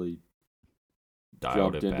then you really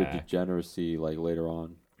Dialed jumped it into back. degeneracy like later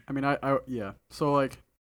on. I mean, I yeah. So like,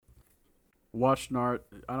 watched Naruto.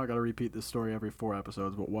 I don't got to repeat this story every 4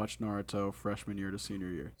 episodes, but watched Naruto freshman year to senior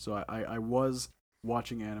year. So I was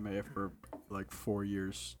watching anime for like 4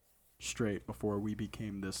 years straight before we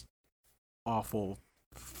became this awful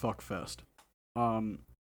fuckfest. And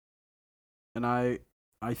I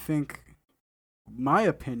think my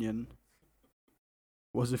opinion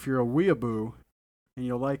was if you're a weeaboo and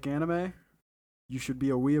you like anime, you should be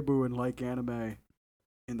a weeaboo and like anime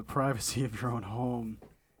in the privacy of your own home.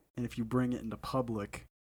 And if you bring it into public,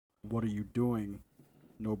 what are you doing?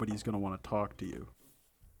 Nobody's going to want to talk to you.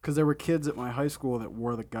 Because there were kids at my high school that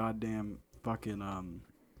wore the goddamn fucking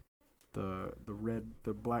the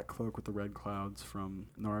black cloak with the red clouds from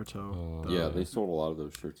Naruto. Yeah, they sold a lot of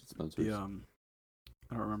those shirts at Spencer's. The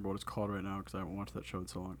I don't remember what it's called right now because I haven't watched that show in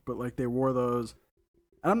so long. But like they wore those,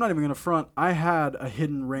 and I'm not even gonna front. I had a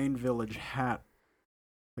Hidden Rain Village hat.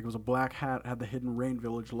 Like it was a black hat, had the Hidden Rain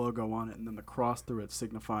Village logo on it, and then the cross through it,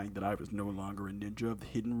 signifying that I was no longer a ninja of the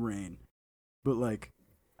Hidden Rain. But like,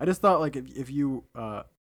 I just thought like if you, I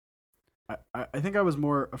think I was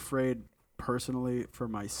more afraid personally for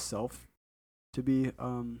myself to be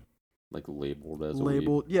like labeled as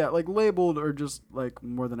labeled, yeah, like labeled or just like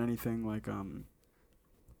more than anything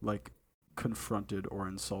like confronted or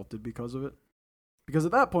insulted because of it. Because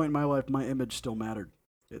at that point in my life, my image still mattered.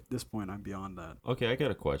 At this point, I'm beyond that. Okay, I got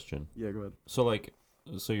a question. Yeah, go ahead.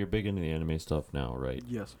 So you're big into the anime stuff now, right?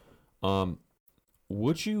 Yes.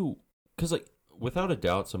 Would you? Because like, without a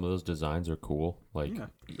doubt, some of those designs are cool. Like, Yeah,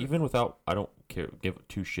 sure. even without, I don't give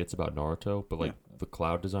 2 shits about Naruto, but like the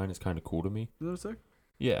cloud design is kind of cool to me. Is that what I say?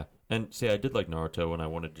 Yeah, and say I did like Naruto, and I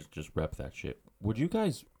wanted to just rep that shit. Would you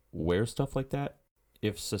guys wear stuff like that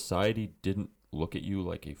if society didn't look at you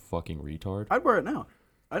like a fucking retard? I'd wear it now.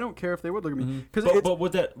 I don't care if they would look at me. Because But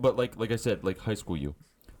would that? But like I said, like high school you,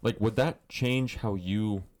 like would that change how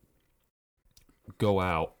you go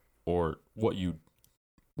out or what you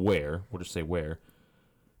wear? We'll just say wear,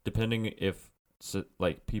 depending if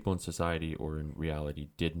like people in society or in reality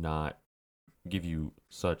did not give you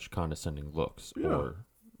such condescending looks or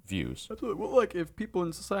views. Absolutely. Well, like if people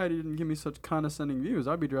in society didn't give me such condescending views,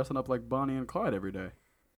 I'd be dressing up like Bonnie and Clyde every day.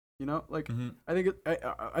 You know, like I think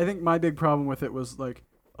I think my big problem with it was like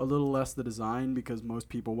a little less the design, because most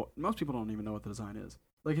people don't even know what the design is.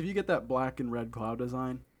 Like if you get that black and red cloud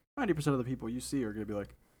design, 90% of the people you see are gonna be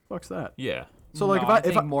like, "Fuck's that?" Yeah. So like I if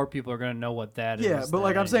think I more people are gonna know what that is. yeah, but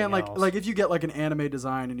like than I'm saying anything else. like if you get like an anime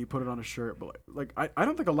design and you put it on a shirt, but like I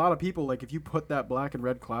don't think a lot of people, like if you put that black and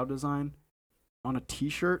red cloud design on a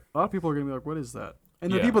t-shirt, a lot of people are gonna be like, "What is that?"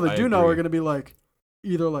 And the Yeah, people that I do know agree. are gonna be like,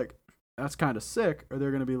 either like, "That's kind of sick," or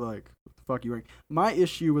they're gonna be like, "What the fuck are you wearing?" My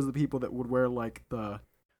issue was the people that would wear like the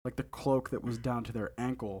cloak that was down to their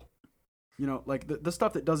ankle, you know, like the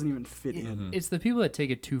stuff that doesn't even fit in. it's the people that take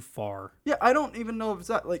it too far. Yeah, I don't even know if it's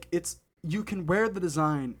that. Like, you can wear the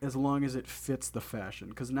design as long as it fits the fashion.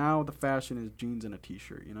 Because now the fashion is jeans and a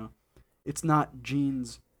t-shirt, you know? It's not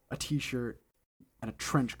jeans, a t-shirt, and a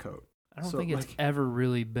trench coat. I don't So, think it's like- ever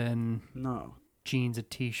really been No. jeans, a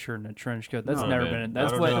t-shirt, and a trench coat. That's No, never man. been it.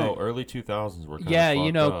 That's I what. don't know. Early 2000s were kind Yeah, of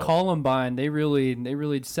you know, up. Columbine. They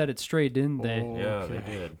really set it straight, didn't they? Oh. Yeah, they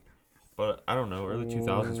Okay. did. But I don't know. Early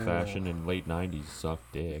 2000s fashion and late 90s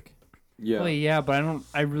sucked dick. Yeah. Well, yeah, but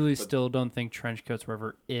I really still don't think trench coats were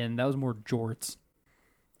ever in. That was more jorts,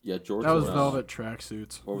 Yeah, George. That was around. velvet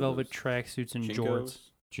tracksuits. What were velvet those? tracksuits and Chinkos? jorts.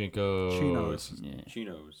 Chinkos. Chinos. Yeah.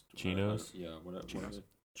 Chinos. Chinos? Yeah, whatever. Chinos.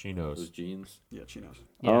 Chinos. Those jeans. Yeah, chinos.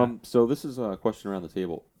 Yeah. So this is a question around the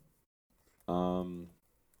table.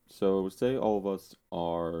 So say all of us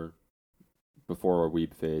are before our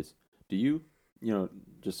weeb phase. Do you,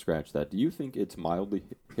 just scratch that. Do you think it's mildly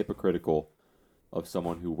hypocritical of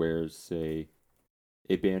someone who wears, say,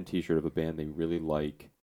 a band T-shirt of a band they really like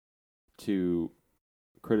to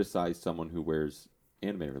criticize someone who wears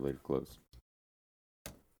anime-related clothes?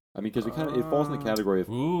 I mean, because it falls in the category of,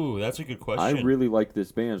 ooh, that's a good question. I really like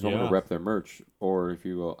this band, so I'm Yeah. going to rep their merch. Or if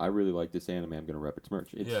you go, I really like this anime, I'm going to rep its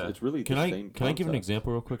merch. It's really the same Can I give an concept.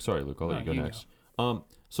 example real quick? Sorry, Luke, I'll let you go you next.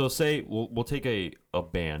 So say we'll take a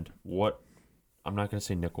band. What? I'm not gonna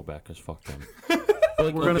say Nickelback because fuck them.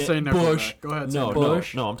 Like We're gonna say Nickelback. Bush. Go ahead. No, say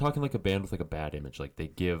Bush. no. I'm talking like a band with like a bad image. Like they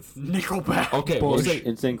give. Nickelback. Okay, Bush.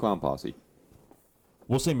 Insane Clown Posse.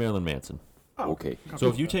 we'll say Marilyn Manson. Oh, Okay. So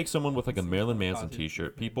if you take someone with like a Marilyn Manson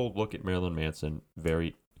T-shirt, people look at Marilyn Manson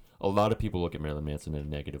a lot of people look at Marilyn Manson in a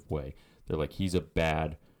negative way. They're like, he's a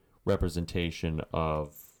bad representation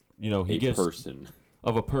of, he gives person.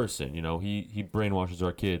 of a person. He brainwashes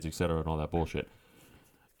our kids, etc., and all that bullshit.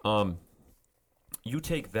 You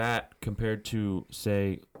take that compared to,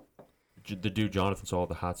 say, the dude Jonathan saw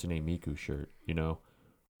the Hatsune Miku shirt.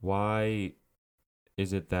 Why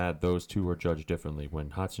is it that those two are judged differently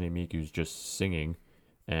when Hatsune Miku's just singing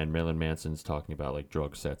and Marilyn Manson's talking about like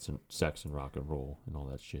drug sex and rock and roll and all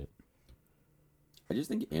that shit? I just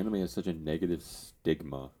think anime has such a negative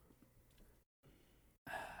stigma.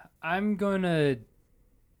 I'm gonna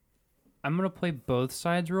play both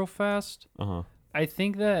sides real fast. I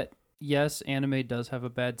think that yes, anime does have a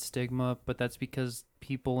bad stigma, but that's because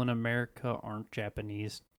people in America aren't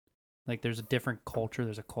Japanese. Like, there's a different culture.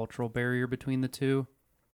 There's a cultural barrier between the two.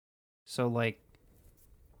 So, like,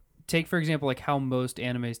 take, for example, like how most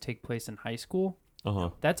animes take place in high school.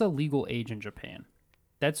 That's a legal age in Japan.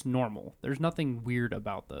 That's normal. There's nothing weird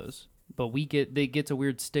about those. But they get a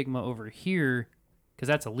weird stigma over here because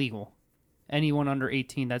that's illegal. Anyone under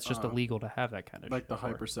 18, that's just illegal to have that kind of like shit the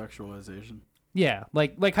for. hypersexualization. Yeah,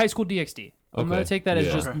 like High School DxD. I'm going to take that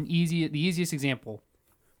as just Okay. the easiest example.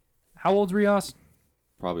 How old's Rios?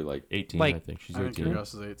 Probably like 18, Like- I think. She's I think 18.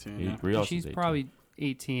 Rios is 18. Yeah. Rios She's is 18. probably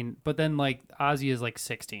 18, but then like Ozzy is like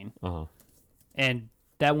 16. Uh-huh. And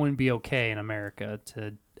that wouldn't be okay in America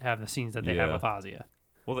to have the scenes that they have Yeah. with Ozzy.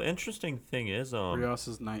 Well, the interesting thing is, Rios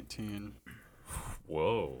is 19.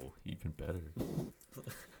 whoa, even better.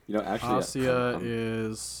 actually, Asia I'm-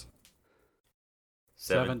 is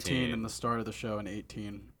 17 in the start of the show and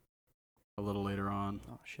 18 a little later on.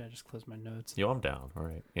 Oh shit, I just closed my notes. Yo, I'm down. All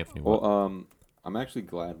right, Anthony. Well, I'm actually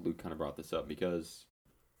glad Luke kind of brought this up because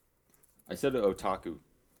I said otaku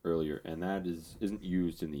earlier, and that isn't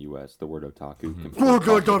used in the U.S. The word otaku. Mhm. People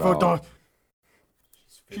talk about-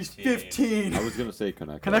 She's 15. I was gonna say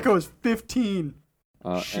Kaneko. Kaneko is 15.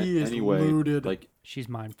 She is anyway, looted. like She's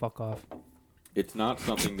mine. Fuck off. it's not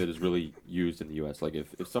something that is really used in the U.S. Like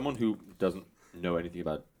if someone who doesn't know anything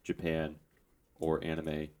about Japan or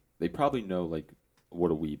anime, they probably know like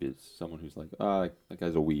what a weeb is. Someone who's like, that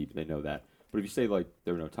guy's a weeb. They know that. But if you say like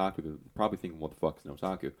they're an otaku, they're probably thinking, what the fuck is an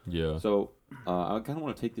otaku? Yeah. So I kind of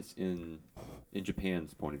want to take this in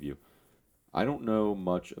Japan's point of view. I don't know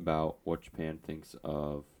much about what Japan thinks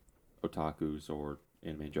of otakus or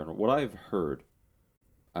anime in general. What I've heard,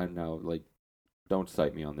 I know, like, don't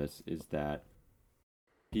cite me on this, is that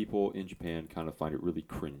people in Japan kind of find it really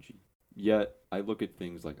cringy. Yet I look at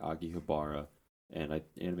things like Akihabara, and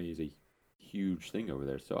anime is a huge thing over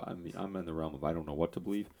there. So I mean, I'm in the realm of I don't know what to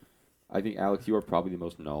believe. I think Alex, you are probably the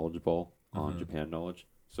most knowledgeable on Japan knowledge.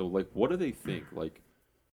 So like, what do they think? Like,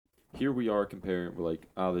 here we are comparing. We're like,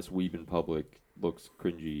 this weeb in public looks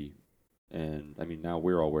cringy, and I mean now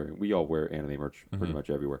we all wear anime merch pretty much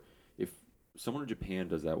everywhere. If someone in Japan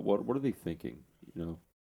does that, what are they thinking?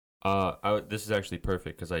 This is actually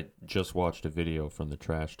perfect because I just watched a video from the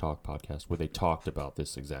Trash Talk podcast where they talked about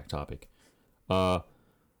this exact topic.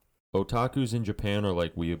 Otakus in Japan are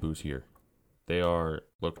like weeaboos here. They are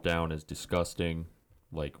looked down as disgusting,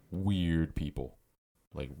 like weird people,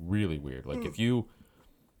 like really weird. Like if you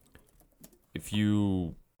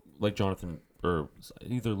like Jonathan or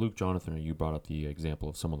either Luke, Jonathan, or you brought up the example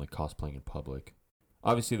of someone like cosplaying in public.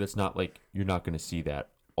 Obviously, that's not like you're not going to see that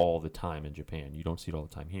all the time in Japan. You don't see it all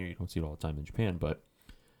the time here. You don't see it all the time in Japan. But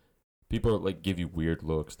people like give you weird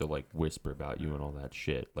looks. They'll like whisper about you and all that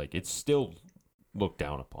shit. Like it's still looked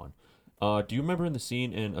down upon. Do you remember in the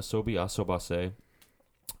scene in Asobi Asobase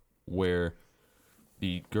where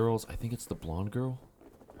the girls, I think it's the blonde girl,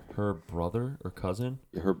 her brother or cousin,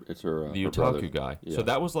 It's her the her otaku brother. guy. Yeah. So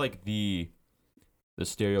that was like the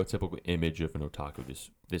stereotypical image of an otaku.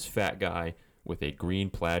 This fat guy with a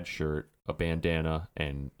green plaid shirt, a bandana,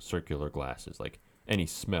 and circular glasses. Like, and he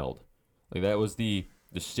smelled. Like that was the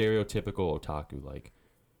stereotypical otaku. Like,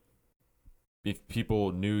 if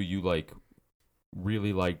people knew you like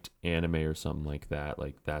really liked anime or something like that,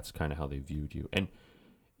 like that's kind of how they viewed you. And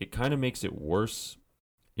it kind of makes it worse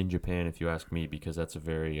in Japan, if you ask me, because that's a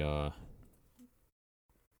very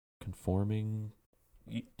conforming.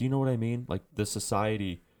 Do you know what I mean? Like the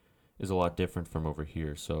society is a lot different from over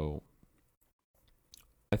here. So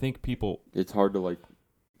I think people. It's hard to like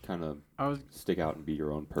kind of stick out and be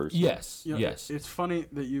your own person. Yes. You know, yes. It's funny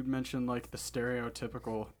that you mentioned like the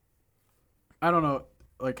stereotypical. I don't know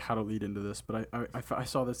like how to lead into this, but I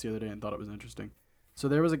saw this the other day and thought it was interesting. So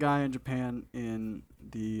there was a guy in Japan in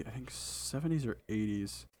the I think 70s or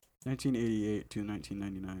 80s, 1988 to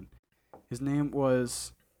 1999. His name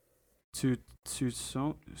was Tsutomu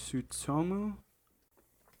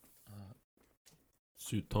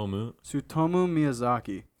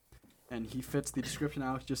Miyazaki, and he fits the description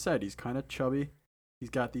Alex just said. He's kind of chubby. He's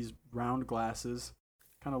got these round glasses.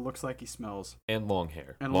 Kind of looks like he smells. And long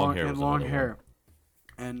hair. And long hair.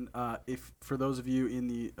 And if for those of you in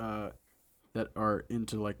the that are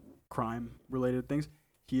into like crime related things,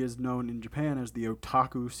 he is known in Japan as the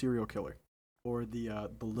Otaku serial killer, or the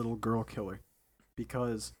little girl killer,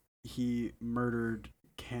 because he murdered,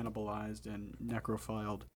 cannibalized, and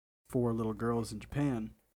necrophiled 4 little girls in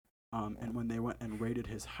Japan. And when they went and raided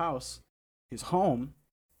his house, his home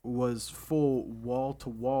was full wall to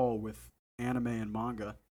wall with anime and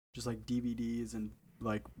manga, just like DVDs and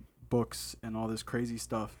like books and all this crazy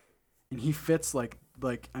stuff. And he fits like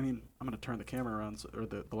I mean, I'm gonna turn the camera around or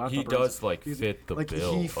the laptop. He does like fit the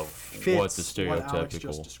bill of what the stereotypical. What Alex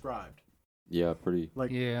just described. Yeah, pretty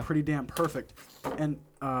damn perfect. And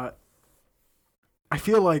I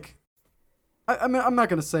feel like I mean I'm not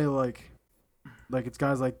gonna say like it's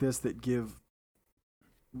guys like this that give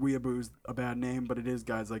Weeaboos a bad name, but it is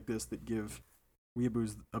guys like this that give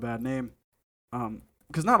Weeaboos a bad name.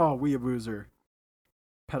 Because not all Weeaboos are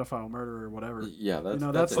pedophile, murder, or whatever. Yeah,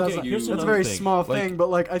 that's a very small thing, but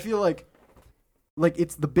like I feel like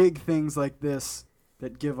it's the big things like this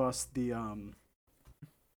that give us the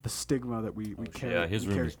stigma that we carry. Yeah, his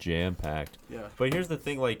room is jam packed. Yeah, but here's the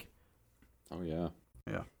thing, like, oh yeah,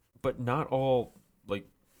 but not all like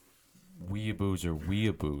Weeaboos are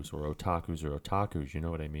Weeaboos or Otakus are Otakus. You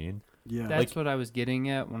know what I mean? Yeah, that's what I was getting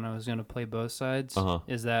at when I was gonna play both sides.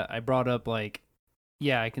 Is that I brought up like.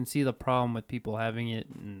 Yeah, I can see the problem with people having it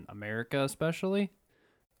in America, especially,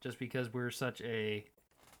 just because we're such a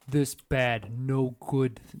this bad, no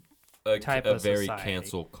good type of very society.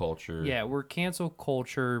 cancel culture. Yeah, we're cancel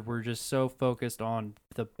culture. We're just so focused on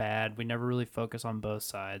the bad. We never really focus on both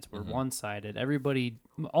sides. We're one-sided.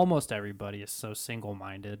 Almost everybody is so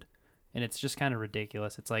single-minded, and it's just kind of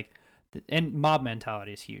ridiculous. It's like, and mob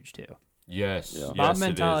mentality is huge too. Yes, mob yes,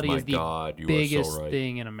 mentality it is. is the biggest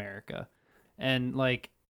thing in America. And,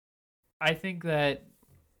 like, I think that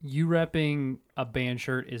you repping a band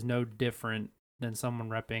shirt is no different than someone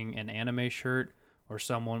repping an anime shirt or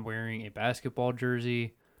someone wearing a basketball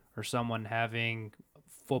jersey or someone having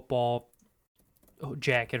football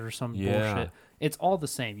jacket or some bullshit. It's all the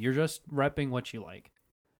same. You're just repping what you like.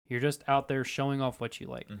 You're just out there showing off what you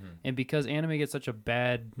like. And because anime gets such a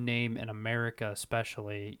bad name in America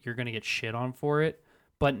especially, you're going to get shit on for it.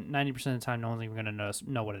 But 90% of the time, no one's even going to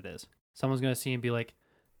know what it is. Someone's going to see and be like,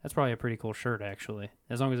 that's probably a pretty cool shirt, actually.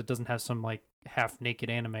 As long as it doesn't have some, like, half-naked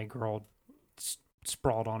anime girl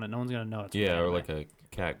sprawled on it, no one's going to know it's or like a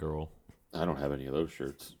cat girl. I don't have any of those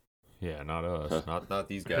shirts. Yeah, not us. not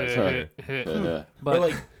these guys. But,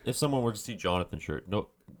 like, if someone were to see Jonathan's shirt, no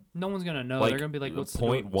one's going to know. Like, they're going to be like, what's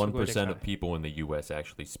 0.1% of people in the U.S.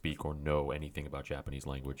 actually speak or know anything about Japanese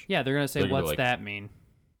language. Yeah, they're going to say, what's that mean?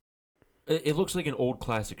 It looks like an old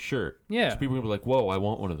classic shirt. Yeah. So people are going to be like, whoa, I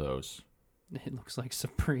want one of those. It looks like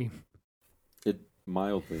Supreme. It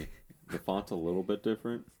mildly. The font's a little bit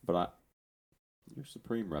different, but you're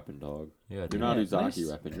Supreme repping, dog. Yeah, you're not Uzaki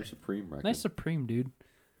repping, you're Supreme repping. Nice Supreme, dude.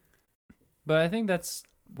 But I think that's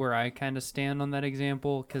where I kind of stand on that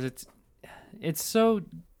example, because it's so,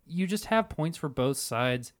 you just have points for both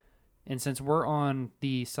sides, and since we're on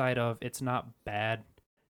the side of it's not bad,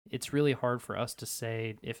 it's really hard for us to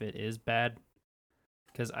say if it is bad,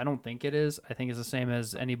 because I don't think it is. I think it's the same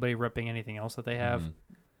as anybody repping anything else that they have.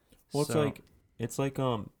 Well, it's like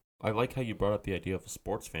I like how you brought up the idea of a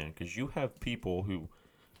sports fan, because you have people who,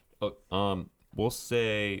 we'll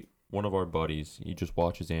say one of our buddies, he just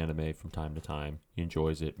watches anime from time to time. He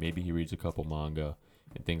enjoys it. Maybe he reads a couple manga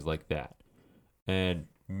and things like that. And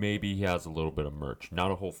maybe he has a little bit of merch.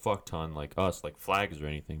 Not a whole fuck ton like us, like flags or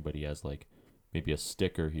anything, but he has like maybe a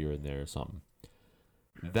sticker here and there or something.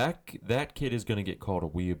 That kid is going to get called a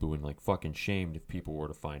weeaboo and like fucking shamed if people were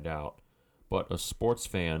to find out. But a sports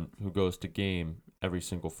fan who goes to game every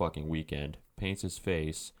single fucking weekend, paints his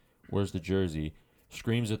face, wears the jersey,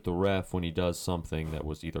 screams at the ref when he does something that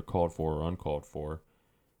was either called for or uncalled for,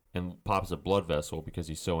 and pops a blood vessel because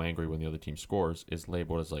he's so angry when the other team scores, is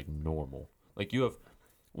labeled as like normal. Like you have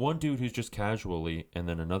one dude who's just casually and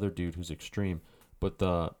then another dude who's extreme, but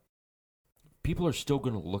the people are still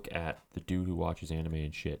gonna look at the dude who watches anime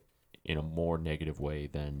and shit in a more negative way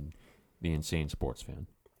than the insane sports fan.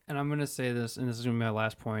 And I'm going to say this, and this is going to be my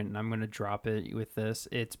last point, and I'm going to drop it with this.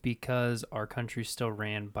 It's because our country's still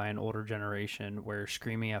ran by an older generation where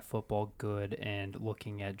screaming at football good and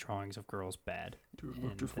looking at drawings of girls bad. Dude, And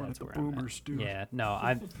look just that's like the where I'm at. boomers, dude. Yeah,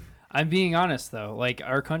 no, I'm being honest, though. Like,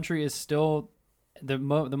 our country is still... The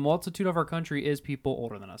multitude of our country is people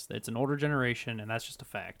older than us. It's an older generation, and that's just a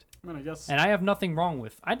fact. I mean, I guess. And I have nothing wrong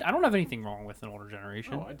with... I don't have anything wrong with an older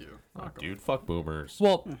generation. Oh, I do. Oh, dude, fuck boomers.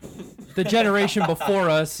 Well, the generation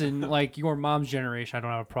before us and like your mom's generation, I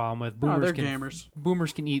don't have a problem with. No, Boomers they're can gamers.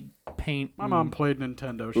 boomers can eat paint. My mom played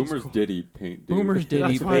Nintendo. She's Boomers cool. did eat paint, dude. Boomers did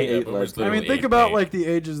That's eat why- They paint. ate Boomers lead. I mean, literally think ate about paint. like the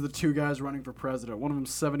ages of the two guys running for president. One of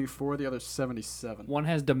them's 74, the other's 77. One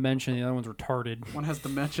has dementia, the other one's retarded. One has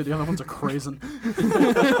dementia, the other one's a crazen.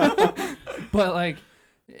 But like,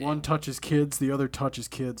 One touches kids, the other touches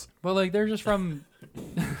kids. they're just from.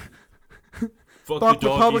 Fuck Fuck the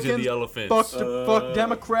doggies Republicans, and the elephants. Fuck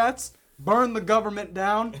Democrats. Burn the government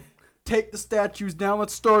down. Take the statues down.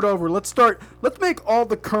 Let's start over. Let's make all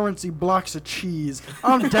the currency blocks of cheese.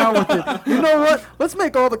 I'm down with it. You know what? Let's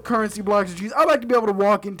make all the currency blocks of cheese. I'd like to be able to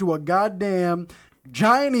walk into a goddamn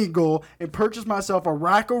Giant Eagle and purchase myself a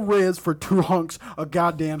rack of Riz for 2 hunks of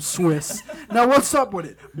goddamn Swiss. Now what's up with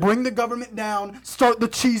it? Bring the government down. Start the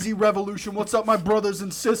cheesy revolution. What's up, my brothers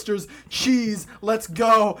and sisters? Cheese. Let's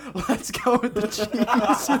go. Let's go with the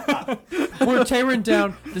cheese. We're tearing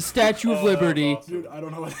down the Statue of Liberty. Dude, I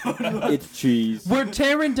don't know what that It's cheese. We're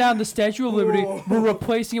tearing down the Statue of Liberty. Whoa. We're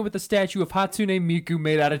replacing it with the statue of Hatsune Miku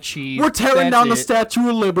made out of cheese. We're tearing That's down the it. Statue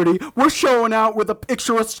of Liberty. We're showing out with a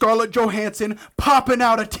picture of Scarlett Johansson popping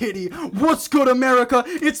out a titty. What's good, America?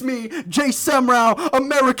 It's me, Jay Semrau,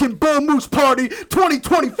 American Bull Moose Party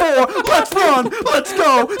 2024. Let's run. Let's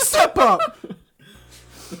go. Step up.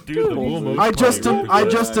 Dude, the Bull Moose I just Party I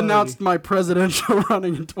represents- just announced my presidential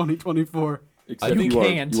running in 2024. Except You you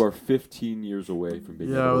can't. are 15 years away from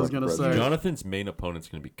being. Yeah, I was gonna president. say. Jonathan's main opponent's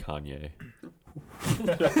gonna be Kanye.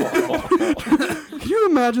 Can you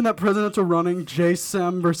imagine that presidential running, Jay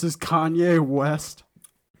Sem versus Kanye West?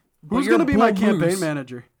 But Who's you're gonna be my Bull campaign Moose.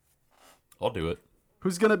 manager? I'll do it.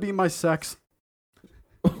 Who's gonna be my sex?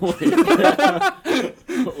 Wait.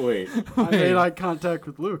 I made eye contact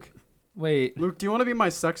with Luke. Wait, Luke, do you want to be my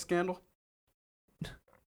sex scandal?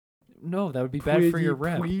 no, that would be bad for your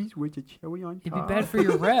rep. Please, with your cherry on It'd be top. bad for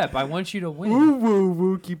your rep. I want you to win. Woo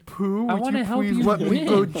woo wookie poo. I Would wanna you help please you let me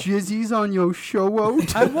go win. jizzies on your show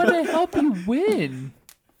out? I want to help you win.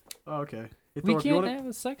 Okay. Hey, We Thor, you can't wanna- have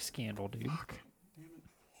a sex scandal, dude. Fuck.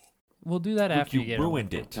 We'll do that after you You get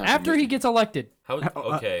ruined it. After he gets elected. How?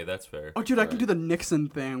 Okay, that's fair. Oh, dude, I can do the Nixon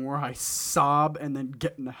thing where I sob and then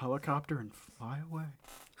get in a helicopter and fly away.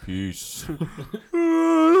 Peace. Or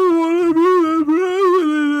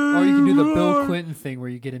you can do the Bill Clinton thing where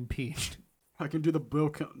you get impeached. I can do the Bill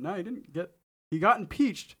Clinton. No, he didn't get. He got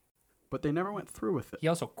impeached, but they never went through with it. He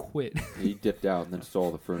also quit. He dipped out and then stole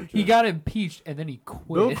the furniture. He got impeached and then he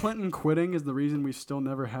Bill quit. Clinton quitting is the reason we still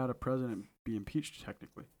never had a president be impeached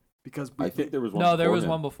technically, because I think there was one. No, there before was him.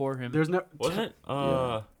 one before him. there's no. Wasn't it?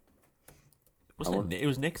 Yeah. Wasn't it? It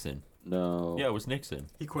was Nixon. No. Yeah, it was Nixon.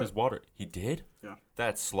 He quit. His water. He did? Yeah.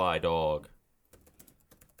 That's sly dog.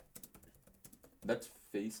 That's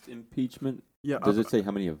faced impeachment. Yeah. Does it say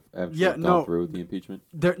how many have actually Yeah, gone no. through the impeachment?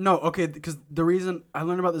 Okay, because the reason I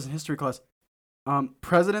learned about this in history class,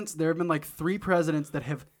 presidents, there have been like 3 presidents that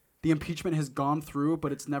have the impeachment has gone through,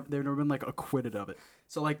 but they've never been like acquitted of it.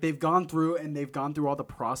 So like they've gone through and they've gone through all the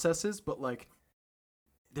processes, but like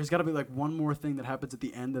there's got to be like one more thing that happens at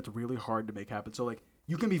the end that's really hard to make happen. So like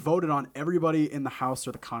you can be voted on, everybody in the House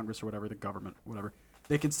or the Congress or whatever, the government, whatever,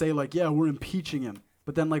 they can say like, yeah, we're impeaching him,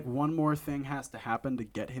 but then like one more thing has to happen to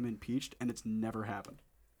get him impeached, and it's never happened.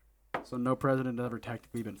 So no president has ever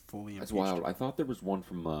technically been fully impeached. That's wild. I thought there was one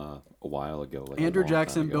from a while ago. Like a Andrew long time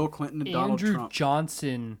Jackson, ago. Bill Clinton, and Donald Andrew Trump.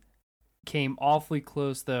 Johnson came awfully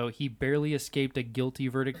close, though. He barely escaped a guilty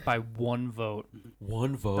verdict by 1 vote.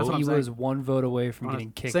 One vote. That's what He I'm was saying. 1 vote away from Honest-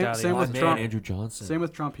 getting kicked same- out of same the My with office. man, Trump. Andrew Johnson. Same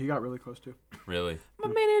with Trump. He got really close too. Really? My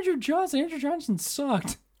man, Andrew Johnson. Andrew Johnson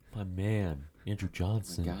sucked. My man, Andrew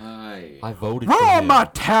Johnson. Guy. I voted Where for are him. my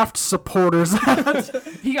Taft supporters at?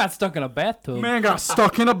 He got stuck in a bathtub. Man got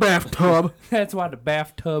stuck in a bathtub. That's why the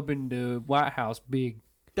bathtub in the White House big.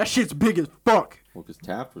 That shit's big as fuck. Well, because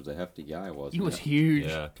Taft was a hefty guy, wasn't He was he? huge.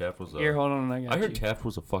 Yeah, Taft was Here, hold on. I got I heard you. Taft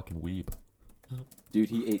was a fucking weeb. Dude,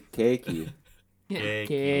 he ate cakey. Yeah,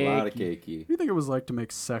 A lot of cake. cakey. What do you think it was like to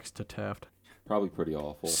make sex to Taft? Probably pretty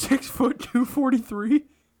awful. 6'2", 243.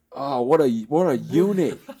 Oh, what a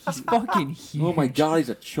unit! He's fucking huge. Oh my god, he's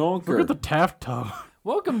a chunker. Look at the Taft tub.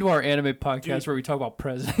 Welcome to our anime podcast Dude. where we talk about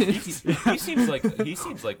presidents. He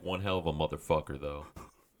seems like one hell of a motherfucker though.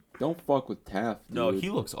 Don't fuck with Taft. Dude. No, he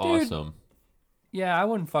looks awesome. Yeah, I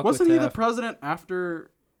wouldn't fuck Wasn't with he the Taft. president after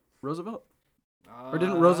Roosevelt? Or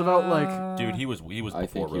didn't Roosevelt like? Dude, he was I before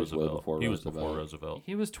think he was way Roosevelt. before He was Roosevelt. before Roosevelt.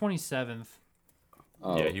 He was 27th.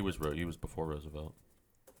 Oh. Yeah, he was before Roosevelt.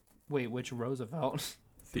 Wait, which Roosevelt?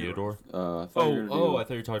 Theodore. I thought Oh, you were gonna I thought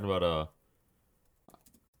you were talking about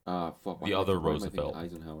fuck. the other why am I thinking Roosevelt.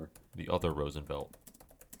 Eisenhower. the other Roosevelt.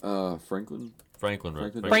 Franklin. Franklin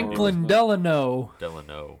Delano.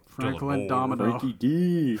 Delano. Franklin Delano. Domino. Frankie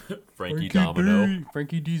D. Frankie Domino.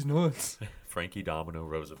 Frankie D's nuts. Frankie Domino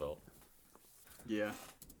Roosevelt. Yeah.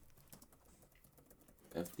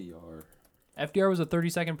 FDR. FDR was a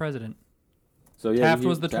 32nd president. So yeah, Taft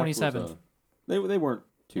was the 27th. They weren't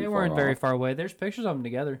too. They far weren't very off. far away. There's pictures of them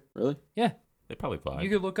together. Really? Yeah. They probably vibe. You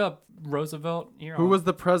could look up Roosevelt. Here, Who was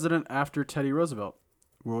the president after Teddy Roosevelt?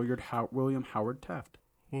 William Howard Taft.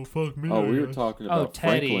 Well, fuck me. Oh, we were talking about Oh,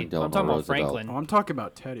 Teddy. Franklin Delano I'm talking about Roosevelt. Franklin. Oh, I'm talking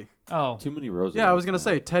about Teddy. Oh, Too many Roosevelts. Yeah, I was gonna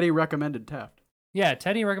say Teddy recommended Taft. yeah.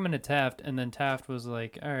 Teddy recommended Taft, and then Taft was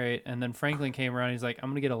like, all right. And then Franklin came around. He's like, I'm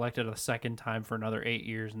going to get elected a second time for another 8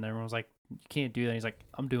 years. And everyone was like, you can't do that. He's like,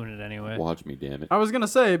 I'm doing it anyway. Watch me, damn it. I was gonna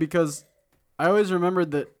say because I always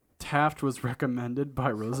remembered that Taft was recommended by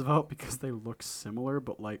Roosevelt because they look similar,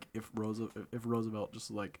 but like if Roosevelt just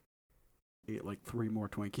like ate like 3 more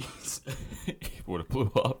Twinkies, He would have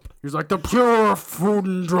blew up. he's like the Pure Food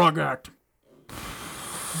and Drug Act.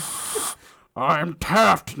 I'm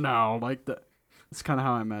Taft now, like that. That's kind of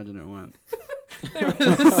how I imagine it went. They were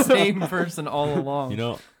the same person all along. You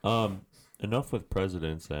know, enough with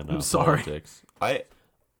presidents and I'm sorry. politics. I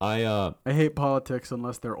I hate politics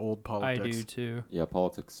unless they're old I politics. do too. Yeah,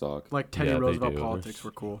 politics suck. Like Teddy Yeah, they Roosevelt do. politics There's-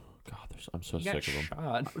 were cool. God, I'm so He sick got of them.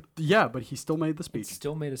 shot. Yeah, but he still made the He speech.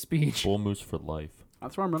 still made a speech. Bull moose for life.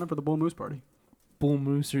 That's why I'm running for the Bull Moose Party. Bull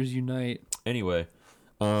Moosers unite. Anyway,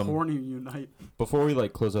 Horny unite. before we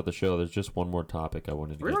like close out the show, there's just one more topic I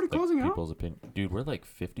wanted to We're get already like, closing out? people's opinion. Dude, we're like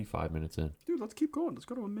 55 minutes in. Dude, let's keep going. Let's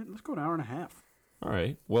go to a minute. Let's go an hour and a half. All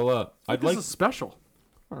right. Well, I'd This like. is special.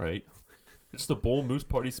 All right. It's the Bull Moose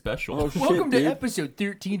Party special. Oh, shit, Welcome to dude. episode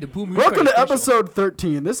 13, the Bull Moose Welcome Party to Special. episode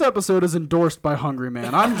 13. This episode is endorsed by Hungry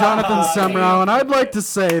Man. I'm Jonathan Semrau, and I'd like to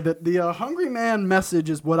say that the Hungry Man message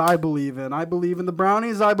is what I believe in. I believe in the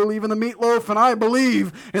brownies, I believe in the meatloaf, and I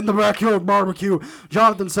believe in the backyard barbecue.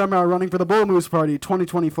 Jonathan Semrau running for the Bull Moose Party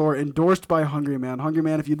 2024, endorsed by Hungry Man. Hungry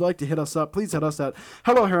Man, if you'd like to hit us up, please hit us at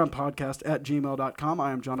helloharempodcast@gmail.com.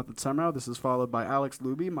 I am Jonathan Semrau. This is followed by Alex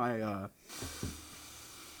Luby, my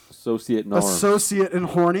Associate in arms. associate in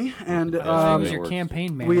Horny, and He's your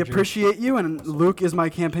campaign manager. we appreciate you, and Luke is my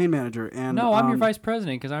campaign manager. And No, I'm your vice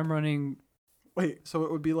president because I'm running. Wait, so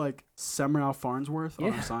it would be like Semrau Farnsworth on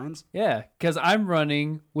Yeah. our signs? Yeah, because I'm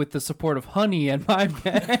running with the support of Honey and my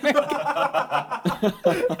bag.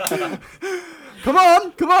 Come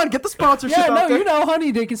on, get the sponsorship Yeah, out no, there. you know, Honey,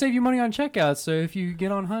 they can save you money on checkout. So if you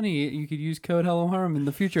get on Honey, you could use code Hello Harem in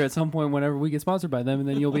the future at some point whenever we get sponsored by them, and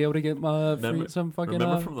then you'll be able to get free, some fucking.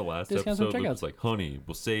 Remember from the last discounts on episode, Luke checkouts. was like, "Honey,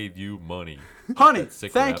 we'll save you money." Honey, That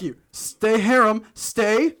sick thank rap. you. Stay harem,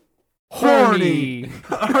 stay horny.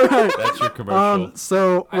 All right. That's your commercial.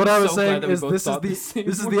 So what I'm I was so saying glad that we is both this is thought the the same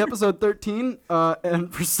this is the episode 13,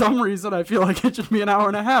 and for some reason I feel like it should be an hour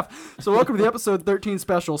and a half. So welcome to the episode 13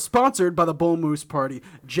 special, sponsored by the Bull Moose Party.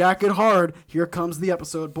 Jacket hard. Here comes the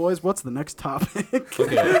episode, boys. What's the next topic?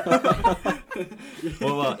 Okay.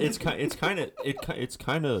 Well, it's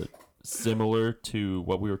kind of similar to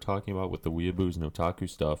what we were talking about with the Weeaboos and Otaku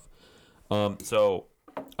stuff. So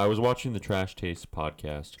I was watching the Trash Taste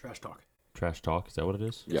podcast. Trash talk. Trash Talk, is that what it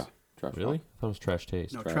is? Yeah. Trash Really? talk. I thought it was Trash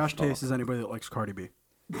Taste. No, Trash trash talk. taste is anybody that likes Cardi B.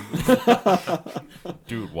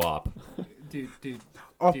 Dude, WAP. dude.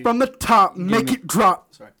 Off Dude, from the top, give make me- it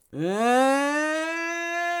drop. Sorry.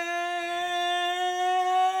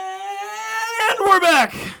 And we're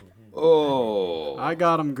back. Oh. I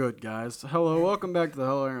got them good, guys. Hello, welcome back to the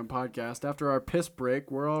Hello Aaron podcast. After our piss break,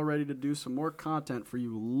 we're all ready to do some more content for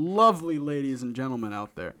you lovely ladies and gentlemen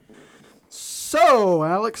out there. So,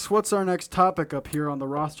 Alex, what's our next topic up here on the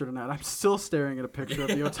roster tonight? I'm still staring at a picture of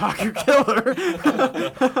the Otaku Killer.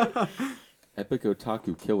 Epic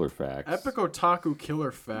Otaku killer facts. Epic Otaku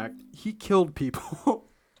Killer fact. He killed people.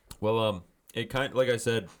 Well, it kind like I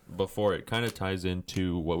said before, it kind of ties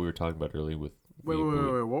into what we were talking about earlier with Wait.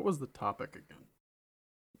 What was the topic again?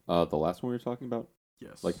 The last one we were talking about?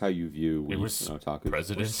 Yes. Like how you view It was otakus.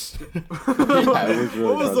 presidents. Yeah, it was really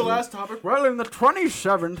What was the president. last topic? Well, in the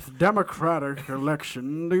 27th Democratic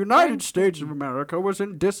election, the United States of America was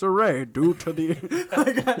in disarray due to the...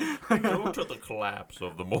 Due to the collapse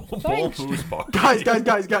of the Weeaboos party. Guys.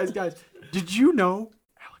 Did you know,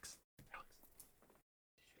 Alex,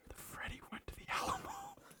 that Freddie went to the Alamo?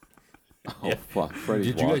 Oh, fuck. Freddie's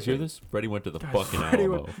Did you guys hear watching. this? Freddie went to the Guys, fucking Freddie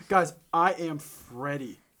Alamo. Guys, I am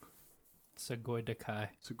Freddie. Sugoi Dekai.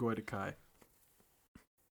 Sugoi Dekai.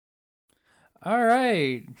 All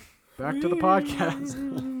right. Back to the podcast.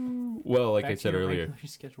 Well, like Back I to said your earlier, regularly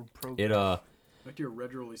scheduled program. Back to your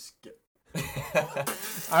regularly skip.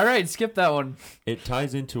 All right, skip that one. it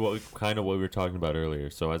ties into what we were talking about earlier.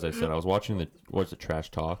 So as I said, I was watching what's it, Trash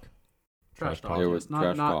Talk? Trash talk. It was yes. Not,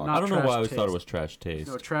 trash not, talk. not I don't know trash why I always taste. thought it was Trash Taste.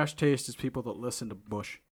 No, trash taste is people that listen to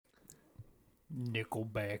Bush.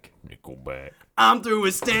 Nickelback. Nickelback. I'm through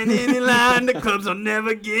with standing in line. The clubs I'll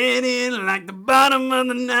never get in. Like the bottom of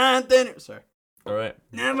the ninth inning. Sorry. All right,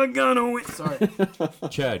 Never gonna win. Sorry.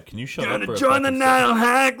 Chad, can you shut up Gonna for a join the fucking Nile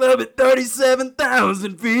High Club at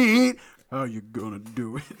 37,000 feet. How you gonna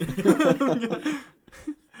do it?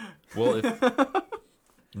 Well,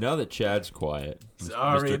 now that Chad's quiet,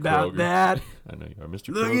 Sorry Mr. about Kroger- that. I know you are,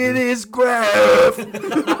 Mr. Look Kroger. at this graph. Okay,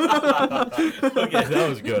 that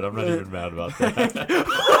was good. I'm not even mad about that.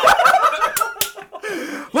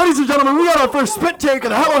 Ladies and gentlemen, we got our first spit take of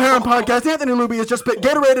the Hello Harem podcast. Anthony Luby has just spit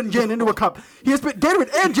Gatorade and gin into a cup. He has spit Gatorade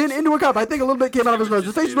and gin into a cup. I think a little bit came out of his nose.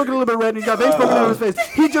 His face is looking a little bit red, and he's got veins poking out of his face.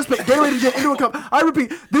 He just spit Gatorade and gin into a cup. I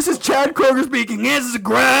repeat, this is Chad Kroger speaking. This is a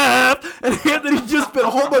graph. And Anthony just spit a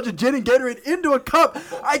whole bunch of gin and Gatorade into a cup.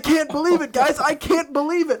 I can't believe it, guys. I can't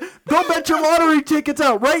believe it. Go bet your lottery tickets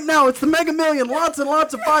out right now. It's the Mega Million. Lots and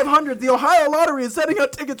lots of 500. The Ohio Lottery is sending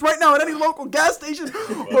out tickets right now at any local gas station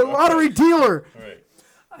or lottery dealer.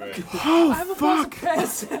 Oh, fuck.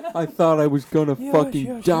 I thought I was gonna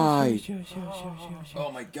fucking die. Oh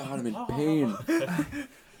my god, I'm in pain.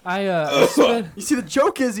 I spent You see, the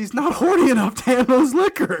joke is he's not horny enough to handle his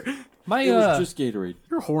liquor. my It was just Gatorade.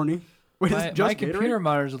 You're horny. Wait, is my, it just my computer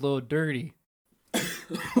monitor's a little dirty.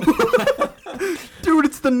 Dude,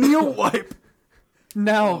 it's the Neil wipe.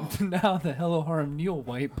 Now the Hello Harem Neil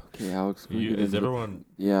wipe. Okay, Alex. can we get Is into- everyone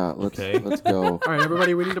Yeah, let's okay? let's go. All right,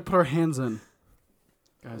 everybody, we need to put our hands in.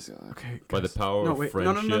 Guys, God. okay. by the guys. power No, of wait.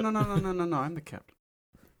 friendship? No. I'm the captain.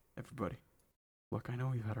 Everybody. Look, I know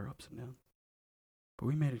we've had our ups and downs. But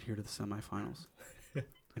we made it here to the semifinals.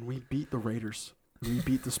 And we beat the Raiders. And we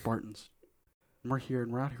beat the Spartans. And we're here,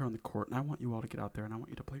 and we're out here on the court. And I want you all to get out there, and I want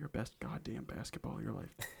you to play your best goddamn basketball of your life.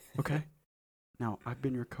 Okay? Now, I've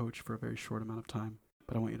been your coach for a very short amount of time.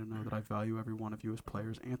 But I want you to know that I value every one of you as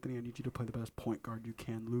players. Anthony, I need you to play the best point guard you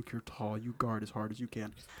can. Luke, you're tall. You guard as hard as you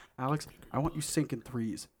can. Alex, I want you sinking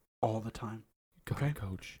threes all the time. Go Okay. ahead,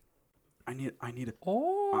 coach. I need a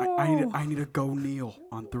Oh. I need a go Neil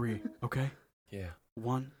on three. Okay. Yeah.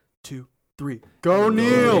 1, 2, 3. Go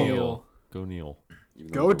Neil. Neil. Go Neil.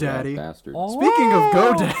 Even Go, though it's a rat Daddy. Bastard. Oh. Speaking of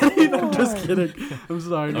go daddy, no, I'm just kidding. I'm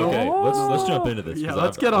sorry. No. Okay, let's jump into this. Yeah, 'cause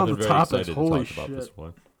let's I've- get I've on been the very topics. excited Holy to talk about this shit.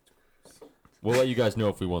 one. We'll let you guys know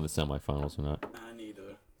if we won the semifinals or not. I need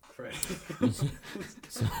a credit.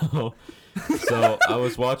 So I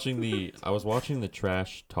was watching the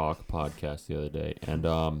Trash Talk podcast the other day, and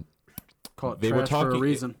Call it They were trash for a talking-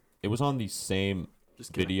 reason. it was on the same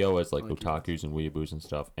Just kidding. video as like I like you. Otakus and Weeaboos and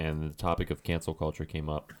stuff, and the topic of cancel culture came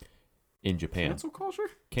up in Japan. Cancel culture?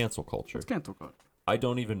 Cancel culture. What's cancel culture? I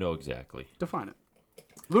don't even know exactly. Define it.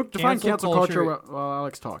 Luke, define cancel culture while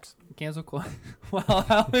Alex talks. Cancel culture. Well,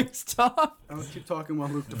 Alex, stop. I will keep talking while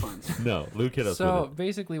Luke defines. No, Luke hit us So with it.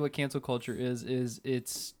 basically, what cancel culture is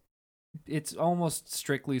it's almost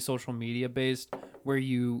strictly social media based, where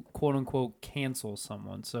you quote unquote cancel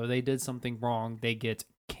someone. So they did something wrong, they get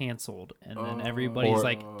canceled, and then everybody's Or-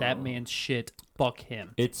 like, "That man's shit. Fuck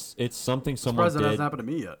him." It's something someone Surprised that hasn't did. happened to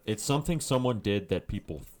me yet. It's something someone did that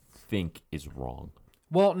people think is wrong.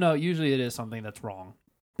 Well, no, usually it is something that's wrong,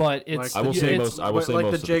 but it's I will say it's most. I will say like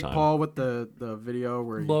most the of Jake the time. Paul with the video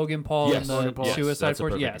where he, Logan Paul Yes. and the Logan Paul. Yes, suicide that's a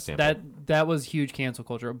force. perfect Yes, example. that was huge cancel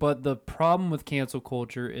culture. But the problem with cancel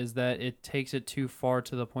culture is that it takes it too far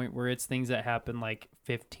to the point where it's things that happened like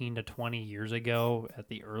 15 to 20 years ago at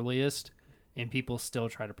the earliest, and people still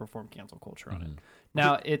try to perform cancel culture on it. Mhm.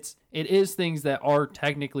 Now it is things that are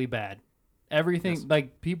technically bad. Everything Yes.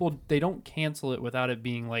 like people, they don't cancel it without it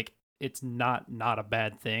being like it's not a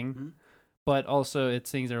bad thing. Mhm. But also it's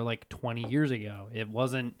things that are like 20 years ago. It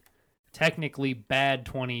wasn't technically bad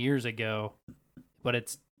 20 years ago, but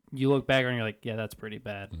it's, you look back and you're like, yeah, that's pretty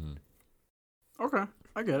bad. Mhm. Okay,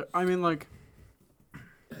 I get it. I mean, like,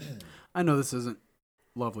 I know this isn't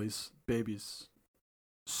Lovely's baby's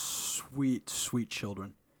sweet, sweet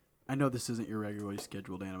children. I know this isn't your regularly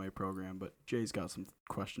scheduled anime program, but Jay's got some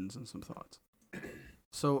questions and some thoughts.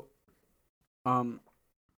 So,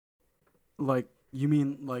 like, you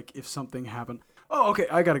mean, like, if something happened... Oh, okay,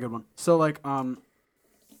 I got a good one. So, like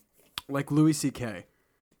Louis C.K.,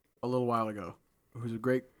 a little while ago, who's a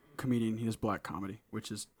great comedian. He does black comedy,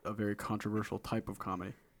 which is a very controversial type of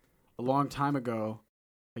comedy. A long time ago,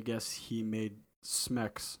 I guess he made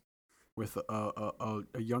Smex with a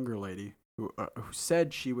younger lady who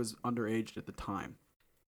said she was underage at the time.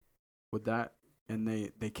 Would that... And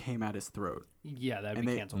they came at his throat. Yeah, that'd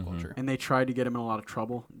be cancel culture. And they tried to get him in a lot of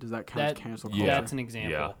trouble. Does that count as cancel culture? That's an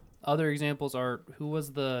example. Yeah. Other examples are, who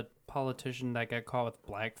was the politician that got caught with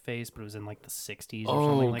blackface, but it was in like the 60s or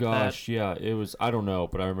something like that? Oh, gosh, yeah. It was, I don't know,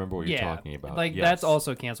 but I remember what you're talking about. Like, that's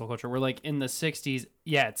also cancel culture. Where, like, in the 60s,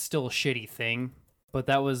 yeah, it's still a shitty thing, but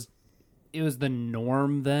it was the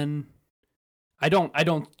norm then. I don't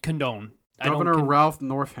condone. Governor Ralph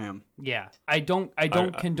Northam. Yeah, I don't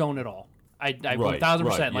condone it all. I right, 1000%.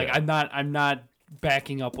 Right, like, yeah. I'm not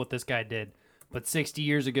backing up what this guy did. But 60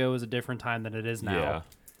 years ago was a different time than it is now. Yeah.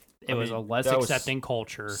 It was a less accepting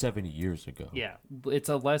culture. 70 years ago. Yeah, it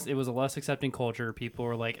was a less accepting culture. People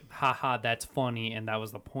were like, "Haha, that's funny," and that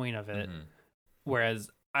was the point of it. Mm-hmm. Whereas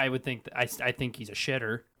I would think I think he's a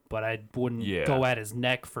shitter, but I wouldn't Yeah. go at his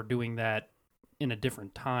neck for doing that in a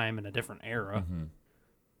different time in a different era. Mm-hmm.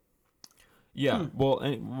 Yeah. Well,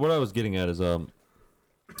 what I was getting at is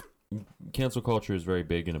cancel culture is very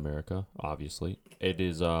big in America. Obviously, it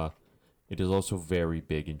is also very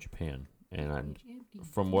big in Japan, and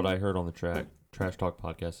from what I heard on the Trash Talk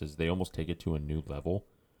podcast is they almost take it to a new level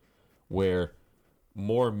where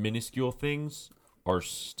more minuscule things are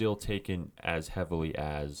still taken as heavily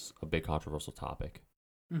as a big controversial topic.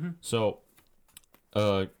 Mm-hmm. So,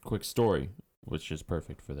 quick story, which is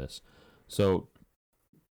perfect for this. So,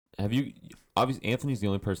 obviously Anthony's the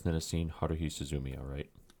only person that has seen Haruhi Suzumiya, right?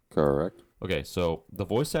 Correct. Okay, so the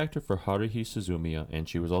voice actor for Haruhi Suzumiya, and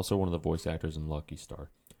she was also one of the voice actors in Lucky Star.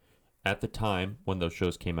 At the time when those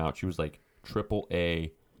shows came out, she was like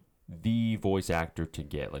AAA, the voice actor to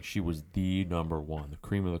get. Like, she was the number one, the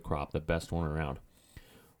cream of the crop, the best one around.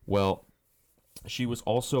 Well, she was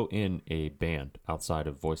also in a band outside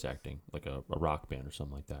of voice acting, like a rock band or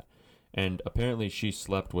something like that. And apparently she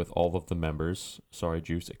slept with all of the members, sorry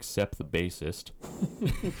Juice, except the bassist.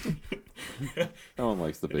 No one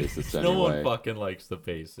likes the bassist anyway. No one fucking likes the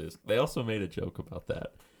bassist. They also made a joke about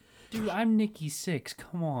that. Dude, I'm Nikki Sixx.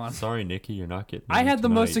 Come on. Sorry, Nikki, you're not getting. I had the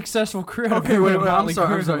most tonight. successful career. Okay, wait. I'm Motley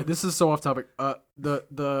sorry. Crue. This is so off topic.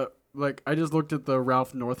 The I just looked at the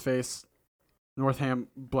Ralph Northam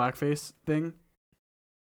blackface thing.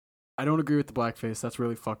 I don't agree with the blackface. That's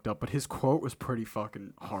really fucked up. But his quote was pretty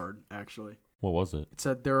fucking hard, actually. What was it? It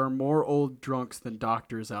said, "There are more old drunks than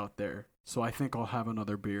doctors out there, so I think I'll have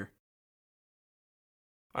another beer."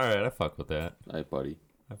 All right, I fuck with that. Hey, buddy.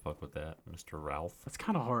 I fuck with that, Mr. Ralph. That's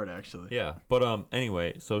kind of hard, actually. Yeah, but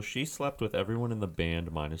anyway, so she slept with everyone in the band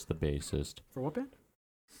minus the bassist. For what band?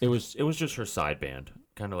 It was just her side band,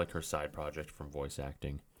 kind of like her side project from voice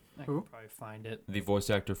acting. I Who? can probably find it. The voice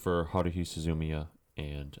actor for Haruhi Suzumiya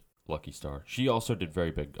and Lucky Star. She also did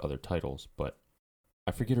very big other titles, but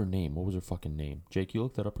I forget her name. What was her fucking name? Jake, you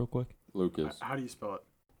look that up real quick? Lucas. How do you spell it?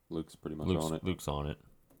 Luke's pretty much on it. Luke's on it.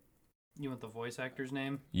 You want the voice actor's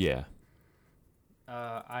name? Yeah.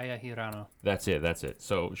 Aya Hirano. That's it.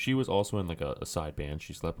 So she was also in like a side band.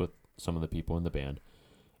 She slept with some of the people in the band.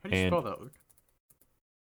 How do you spell that, Luke?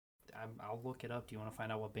 I'll look it up. Do you want to find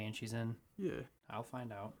out what band she's in? Yeah. I'll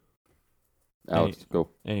find out. Alex,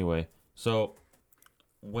 go. Anyway, so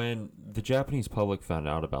when the Japanese public found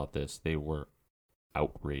out about this, they were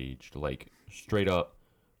outraged. Like, straight up,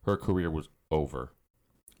 her career was over.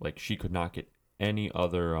 Like, she could not get any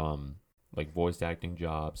other like voice acting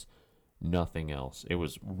jobs, nothing else. It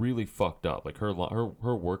was really fucked up. Like, her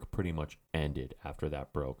work pretty much ended after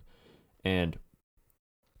that broke. And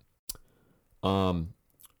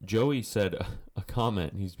Joey said a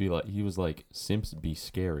comment. He was like, "Simps be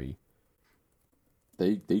scary."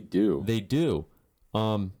 They do. They do.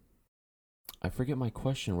 I forget my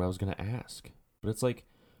question, what I was gonna ask, but it's like,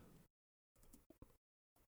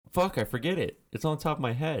 fuck, I forget it. It's on the top of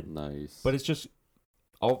my head. Nice. But it's just,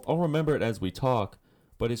 I'll remember it as we talk.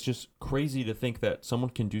 But it's just crazy to think that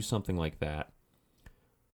someone can do something like that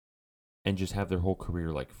and just have their whole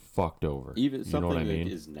career like fucked over. Even you something know what I mean?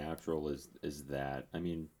 as natural as that. I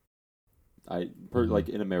mean, like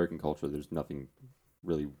in American culture, there's nothing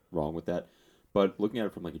really wrong with that. But looking at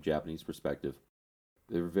it from like a Japanese perspective,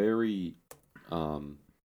 they're very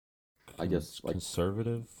I guess like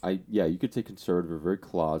conservative. You could say conservative, or very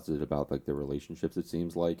closeted about like their relationships. It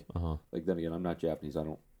seems like. Uh-huh. Like then again, I'm not Japanese. I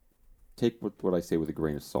don't take what I say with a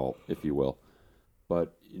grain of salt, if you will.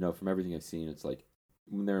 But from everything I've seen, it's like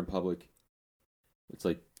when they're in public, it's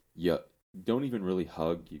like don't even really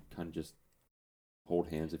hug. You kind of just hold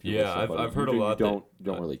hands if you. Yeah, I've heard a lot. You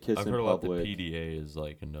don't really kiss I've in heard public. a lot that PDA is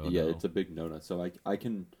like a no. Yeah, it's a big no-no. So I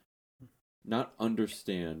can not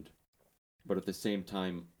understand, but at the same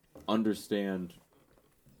time understand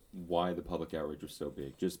why the public outrage was so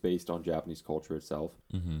big, just based on Japanese culture itself.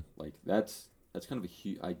 Mm-hmm. Like that's kind of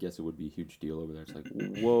I guess it would be a huge deal over there. It's like,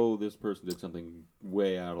 whoa, this person did something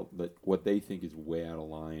way out of what they think is way out of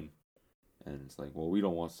line, and it's like, well, we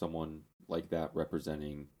don't want someone like that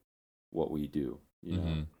representing what we do.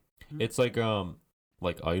 It's like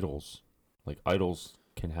idols. Like idols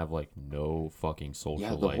can have like no fucking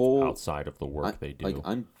social life outside of the work they do. Like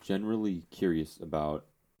I'm generally curious about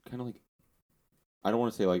kind of like, I don't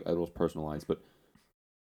want to say like idols' personal lives, but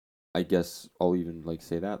I guess I'll even like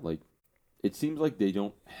say that like it seems like they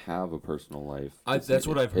don't have a personal life. That's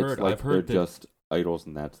what I've heard. Like I've heard they're just idols,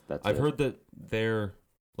 and that's. I've heard that their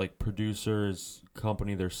like producers,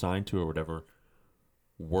 company they're signed to or whatever,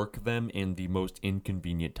 work them in the most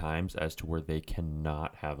inconvenient times as to where they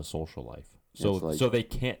cannot have a social life. So they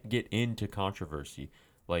can't get into controversy.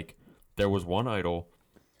 Like there was one idol.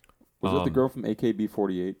 Was it the girl from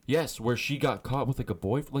AKB48? Yes, where she got caught with like a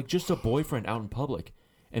boyfriend, like just a boyfriend out in public,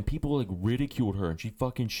 and people like ridiculed her, and she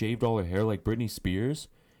fucking shaved all her hair like Britney Spears.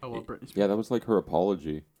 I love Britney Spears. Yeah, that was like her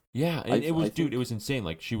apology. Yeah, and it was insane.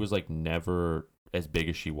 Like she was like never as big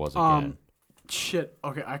as she was again. Shit.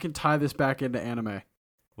 Okay, I can tie this back into anime.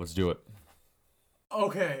 Let's do it.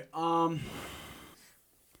 Okay.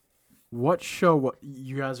 What show? What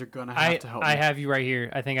you guys are gonna have to help me. I have you right here.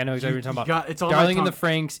 I think I know exactly what you're talking about. It's on Darling in the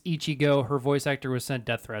Franxx, Ichigo. Her voice actor was sent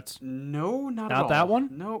death threats. No, not at Not all. that one?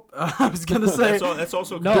 Nope. I was gonna say that's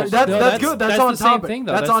also no. That's good. That's on topic. Thing,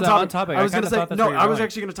 though. That's on topic. I was gonna say no. I was going.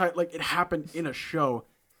 actually gonna tie like it happened in a show.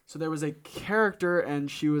 So there was a character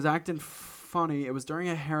and she was acting funny. It was during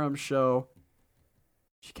a harem show.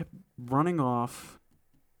 She kept running off,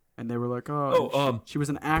 and they were like, she was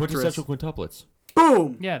an actress. Quintessential quintuplets.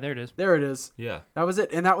 Boom. Yeah, there it is. There it is. Yeah. That was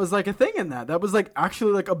it. And that was like a thing in that. That was like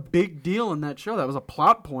actually like a big deal in that show. That was a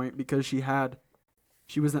plot point because she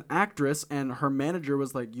was an actress and her manager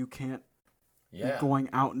was like, you can't be going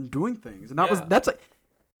out and doing things. And that's like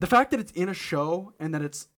the fact that it's in a show and that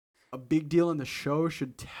it's a big deal in the show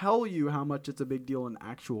should tell you how much it's a big deal in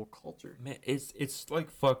actual culture. Man, it's like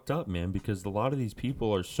fucked up, man, because a lot of these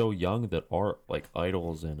people are so young that are like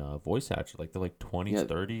idols and voice actors. Like they're like 20s,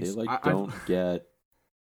 30s. They like don't get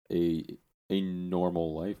a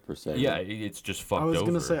normal life per se. Yeah, it's just fucked over. I was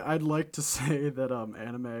gonna say I'd like to say that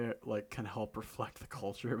anime like can help reflect the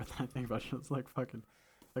culture, but then I think about shows like fucking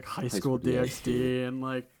like High School DxD and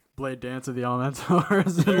like Blade Dance of the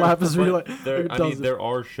Elementars and Lapis Relay. There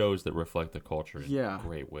are shows that reflect the culture in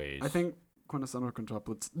great ways. I think Quintessential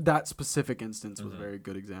Quintuplets, that specific instance was a very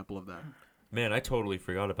good example of that. Man, I totally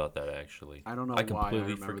forgot about that actually. I don't know I why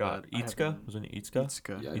completely I forgot. That. Itsuka? Was it Itsuka?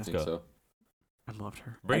 Itsuka. Yeah, I think so. I loved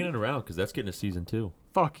her. Bring it around because that's getting a season 2.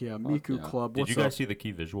 Fuck yeah, Miku yeah. Club. Did What's you guys up? see the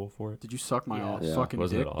key visual for it? Did you suck my Yeah. fucking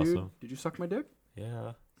Wasn't dick, it awesome? dude? Did you suck my dick?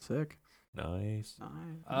 Yeah. Sick. Nice.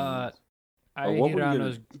 Nice.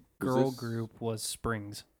 Hirano's girl group was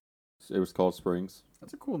Springs. It was called Springs.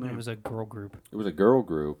 That's a cool name. It was a girl group. It was a girl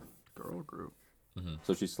group. Girl group. Mm-hmm.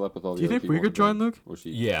 So she slept with all the Do you other think people. we could join, Luke? Was she?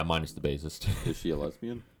 Yeah, minus the bassist. Is she a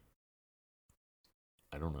lesbian?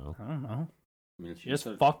 I don't know. I don't know. I mean, She just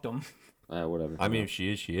fucked them. Whatever. I mean, if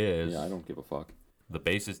she is, she is. Yeah, I don't give a fuck. The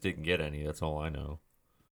bassist didn't get any. That's all I know.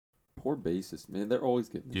 Poor bassist, man. They're always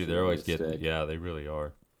getting. Dude, they're always getting. Yeah, they really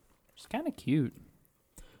are. It's kind of cute.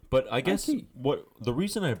 But I guess the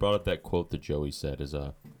reason I brought up that quote that Joey said is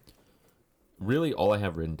really all I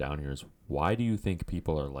have written down here is why do you think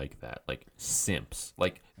people are like that? Like simps.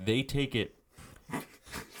 Like they take it.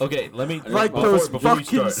 Okay, let me Like before, those before we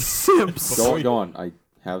fucking start. simps. Go on. I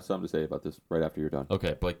have something to say about this right after you're done.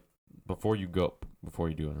 Okay, but like before you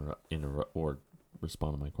do interrupt or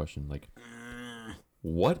respond to my question, like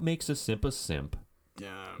what makes a simp a simp? Yeah.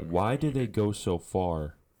 Why do they go so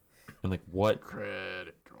far? And like what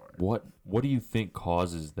do you think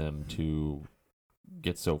causes them to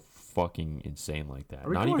get so fucking insane like that?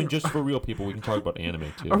 Not even just for real people. We can talk about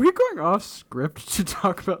anime too. Are we going off script to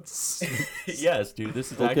talk about simps? Yes, dude.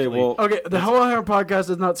 This is Okay, actually... well, Okay, the Hello Harem podcast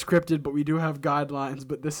is not scripted, but we do have guidelines.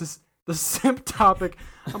 But this is the simp topic.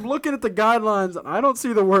 I'm looking at the guidelines, and I don't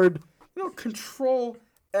see the word, Control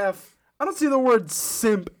F. I don't see the word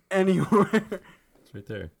simp anywhere. It's right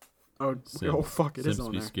there. Oh, Simp. oh fuck, it is Simps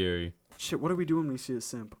on be there. scary. Shit, what do we do when we see a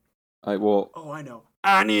simp? Oh, I know.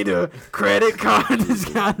 I need a credit card. This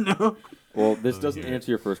guy knows. Well, this doesn't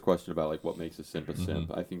answer your first question about like what makes a simp a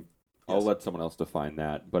simp. I think I'll let someone else define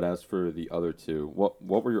that. But as for the other two, what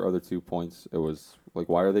were your other 2 points? It was like,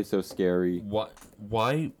 why are they so scary? Why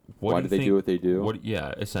do they do what they do?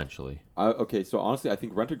 Yeah, essentially. Okay, so honestly, I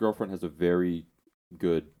think Rent a Girlfriend has a very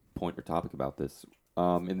good point or topic about this.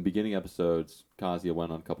 In the beginning episodes, Kazuya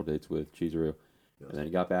went on a couple dates with Chizuru. And then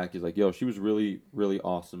he got back. He's like, yo, she was really, really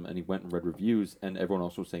awesome. And he went and read reviews, and everyone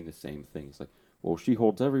else was saying the same thing. He's like, well, she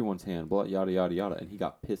holds everyone's hand, blah, yada, yada, yada. And he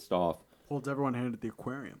got pissed off. Holds everyone's hand at the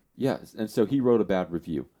aquarium. Yes, and so he wrote a bad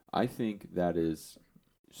review. I think that is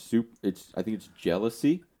I think it's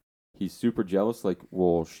jealousy. He's super jealous. Like,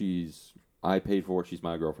 well, I paid for it. She's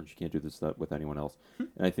my girlfriend. She can't do this that with anyone else.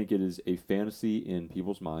 And I think it is a fantasy in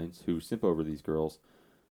people's minds who simp over these girls,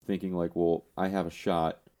 thinking like, well, I have a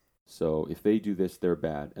shot. So if they do this, they're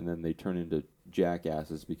bad. And then they turn into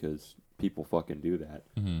jackasses because people fucking do that.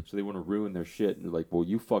 So they want to ruin their shit. And they're like, well,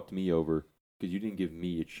 you fucked me over because you didn't give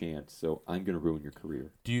me a chance. So I'm going to ruin your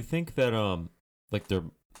career. Do you think that, like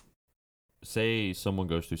say someone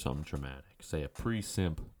goes through something traumatic, say a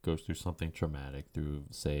pre-simp goes through something traumatic through,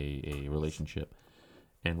 say, a relationship,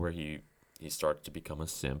 and where he starts to become a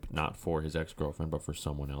simp, not for his ex-girlfriend, but for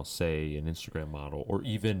someone else, say an Instagram model, or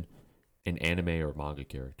even an anime or manga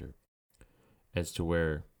character, as to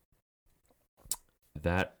where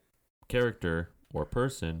that character or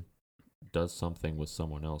person does something with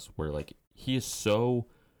someone else where like he is so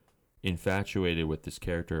infatuated with this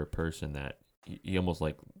character or person that he almost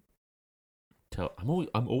like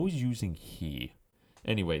I'm always using he.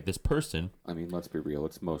 Anyway, this person, I mean, let's be real,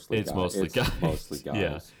 it's mostly guys. Mostly guys.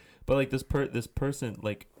 Yeah. But But like this person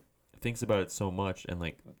like thinks about it so much, and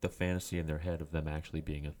like the fantasy in their head of them actually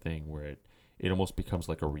being a thing where it almost becomes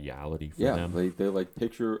like a reality for them. Yeah, they like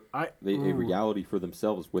picture a reality for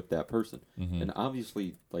themselves with that person. And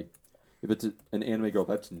obviously, like, if it's an anime girl,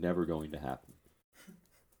 that's never going to happen.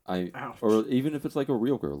 Or even if it's like a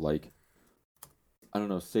real girl, like, I don't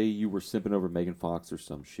know, say you were simping over Megan Fox or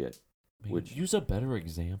some shit. Which use a better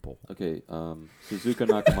example. Okay, Suzuka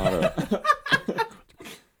Nakamura.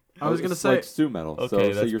 I was gonna say like Sue Metal.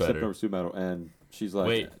 Okay, so say you're better. simping over Sue Metal, and she's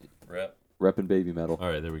like, rep. repping Baby Metal. All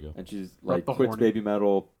right, there we go. And she's like, quits Baby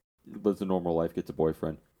Metal, lives a normal life, gets a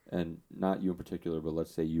boyfriend, and not you in particular, but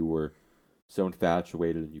let's say you were so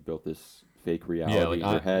infatuated and you built this fake reality in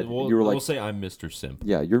your head. You were like, we'll say I'm Mr. Simp.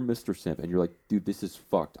 Yeah, you're Mr. Simp, and you're like, dude, this is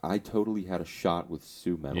fucked. I totally had a shot with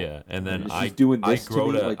Sue Metal. Yeah, and then she's doing this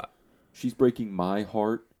to me, like, she's breaking my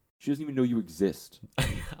heart. She doesn't even know you exist.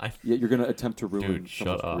 Yet you're gonna attempt to ruin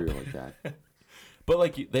someone's career like that. But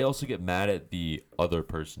like, they also get mad at the other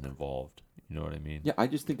person involved. You know what I mean? Yeah, I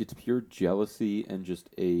just think it's pure jealousy and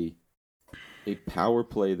just a power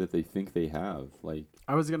play that they think they have. Like,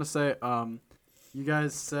 I was gonna say, you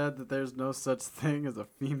guys said that there's no such thing as a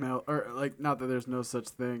female, or like, not that there's no such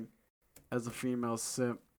thing as a female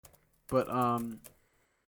simp, but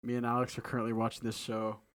me and Alex are currently watching this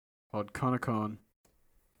show called Konakon,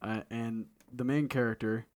 and the main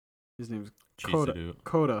character, his name's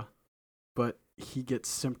Koda, but he gets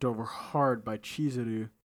simped over hard by Chizuru,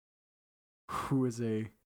 who is like,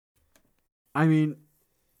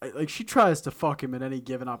 she tries to fuck him at any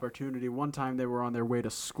given opportunity. One time they were on their way to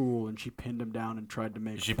school and she pinned him down and tried to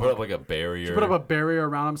make She put up like a barrier. She put up a barrier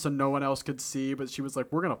around him so no one else could see, but she was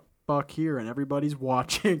like, we're going to fuck here and everybody's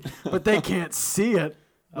watching, but they can't see it.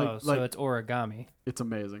 So it's origami. It's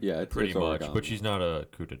amazing. Yeah, pretty much, but she's not a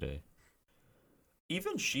kudade.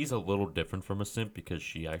 Even she's a little different from a simp because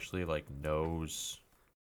she actually like knows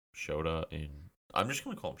Shota, and I'm just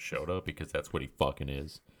going to call him Shota because that's what he fucking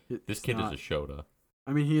is. This kid is a Shota.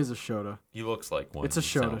 I mean, he is a Shota. He looks like one. It's a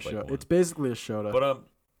Shota show. It's basically a Shota. But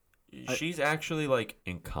she's actually like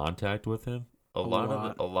in contact with him. A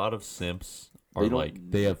lot of simps are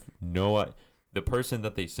they have no. The person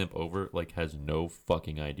that they simp over like has no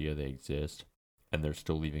fucking idea they exist, and they're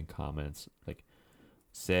still leaving comments. Like,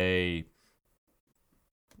 say,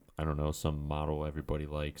 I don't know, some model everybody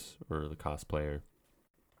likes or the cosplayer.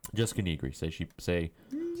 Jessica Negri. Say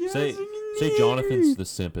Jonathan's the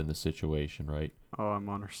simp in the situation, right? Oh, I'm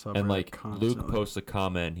on her subreddit. And like constantly. Luke posts a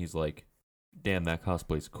comment, and he's like, "Damn, that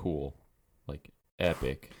cosplay's cool, like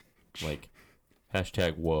epic, like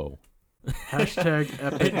hashtag whoa." Hashtag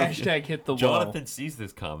epic. Hashtag hit the wall. Jonathan sees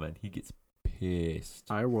this comment, he gets pissed.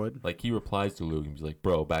 I would. Like, he replies to Luke and he's like,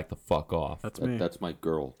 "Bro, back the fuck off. That's me. That's my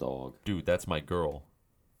girl, dog. Dude, that's my girl.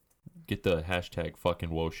 Get the hashtag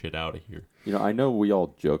fucking whoa shit out of here." You know, I know we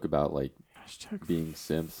all joke about like being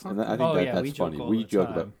simps, and I think that's funny. We joke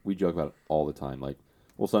about it all the time. Like,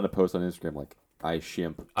 we'll send a post on Instagram like, I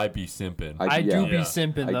shimp. I'd be simping. I do be Yeah.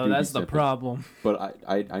 simping I though. do be That's the simping. problem. But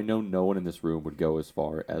I know no one in this room would go as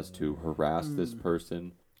far as to harass this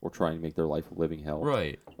person or try and make their life a living hell.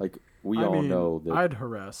 Right. Like, we I all mean, know that... I'd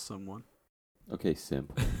harass someone. Okay,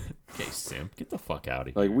 simp. Okay, simp. Get the fuck out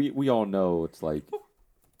of here. Like, we all know it's like...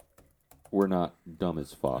 We're not dumb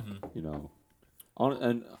as fuck, Mm-hmm. you know?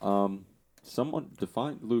 Someone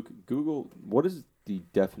define... Luke, Google... What is the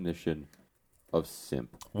definition of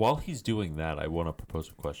simp? While he's doing that, I want to propose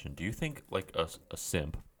a question. Do you think, like, a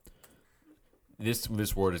simp...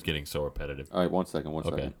 This word is getting so repetitive. All right, one second.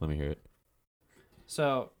 Okay, let me hear it.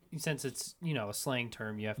 So since it's a slang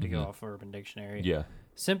term, you have to go off Urban Dictionary. Yeah.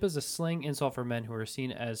 Simp is a slang insult for men who are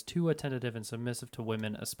seen as too attentive and submissive to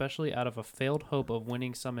women, especially out of a failed hope of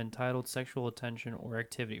winning some entitled sexual attention or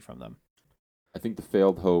activity from them. I think the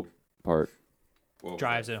failed hope part...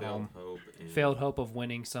 Drives it home. Failed hope of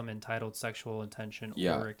winning some entitled sexual attention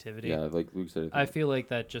or activity. Yeah, like Luke said, I feel like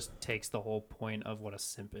that just takes the whole point of what a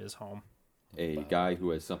simp is home. a guy who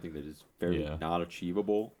has something that is very not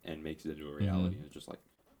achievable and makes it into a reality. It's just like...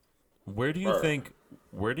 Where do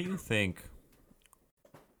you think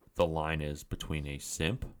the line is between a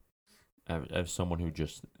simp, as someone who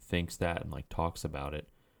just thinks that and like talks about it,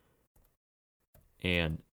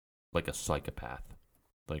 and like a psychopath?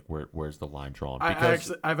 Like where's the line drawn?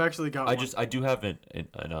 Because I've actually got one. I do have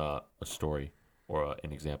a story or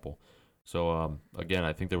an example. So again,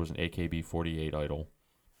 I think there was an AKB48 idol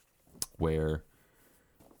where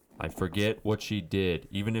I forget what she did,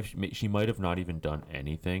 even if she might have not even done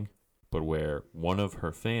anything, but where one of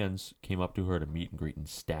her fans came up to her to meet and greet and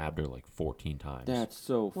stabbed her like 14 times. That's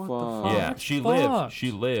so What the fun. fuck? Yeah, That's she fucked. lived.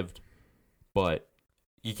 She lived, but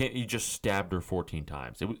you just stabbed her 14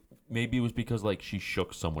 times. Maybe it was because like she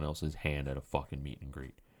shook someone else's hand at a fucking meet and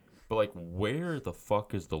greet. But like, where the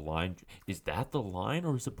fuck is the line? Is that the line,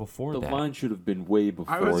 or is it before The that? line should have been way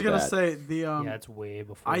before I was gonna that. say the Yeah, it's way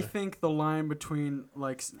before. I think the line between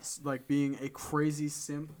like being a crazy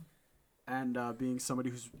simp and being somebody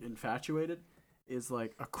who's infatuated is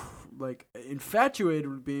like infatuated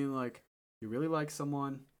would being like you really like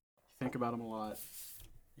someone, you think about them a lot,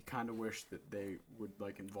 you kind of wish that they would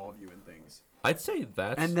like involve you in things. I'd say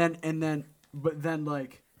that's But then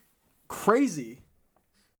like crazy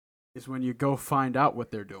is when you go find out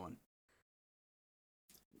what they're doing.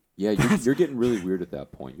 Yeah, you're getting really weird at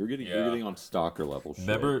that point. You're getting on stalker level shit.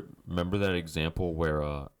 Remember that example where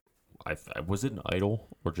was it an idol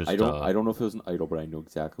or just I don't know if it was an idol, but I know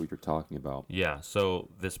exactly what you're talking about. Yeah, so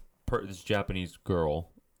this Japanese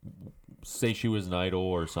girl, say she was an idol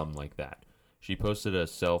or something like that. She posted a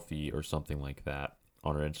selfie or something like that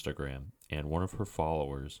on her Instagram, and one of her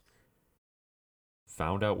followers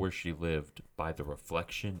found out where she lived by the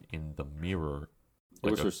reflection in the mirror. It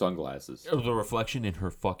was her sunglasses. It was a reflection in her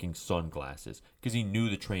fucking sunglasses, because he knew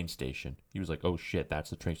the train station. He was like, oh shit,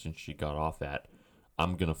 that's the train station she got off at.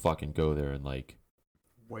 I'm gonna fucking go there and like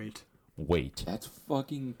Wait. That's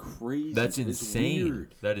fucking crazy. That's It's insane.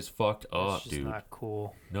 weird. That is fucked up, it's just dude. not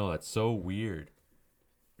cool. No, that's so weird.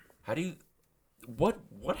 How do you? What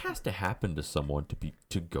has to happen to someone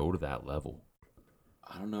to go to that level?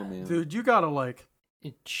 I don't know, man. Dude, you gotta like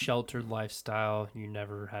Sheltered lifestyle. You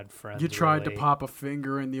never had friends. you tried to really. pop a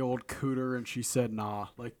finger in the old cooter and she said nah.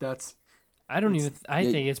 Like that's I don't even. I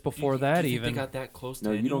yeah, think it's before Do that you think even. they got that close to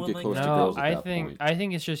No, you don't anyone get like close that? to No, girls at I that think point. I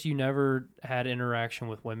think it's just you never had interaction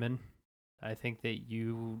with women. I think that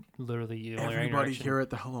you literally only everybody interaction- here at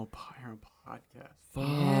the Harem podcast.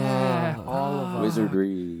 Yeah, all of them.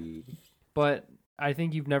 Wizardry. But I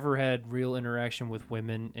think you've never had real interaction with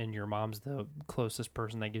women, and your mom's the closest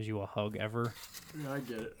person that gives you a hug ever. Yeah, I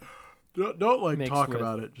get it. Don't like Mixed talk with-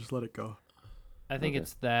 about it. Just let it go. I think Okay.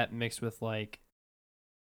 it's that mixed with like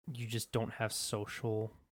you just don't have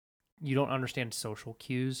social. You don't understand social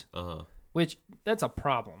cues, which that's a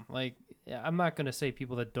problem. Like I'm not gonna say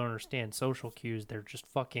people that don't understand social cues, they're just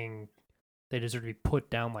fucking. They deserve to be put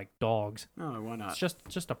down like dogs. No, why not? It's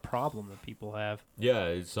just a problem that people have. Yeah,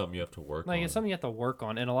 it's something you have to work on. Like it's something you have to work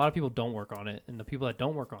on, and a lot of people don't work on it. And the people that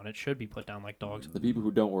don't work on it should be put down like dogs. The people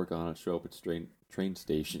who don't work on it show up at train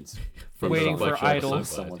stations. Waiting for reflection of idols.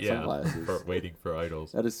 Someone's Yeah, sunglasses. waiting for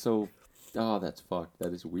idols. That is so... Oh, that's fucked.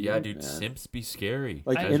 That is weird, Yeah, dude, man. simps be scary.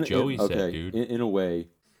 Like as Joey said, okay, dude. in a way,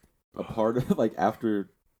 a part of like after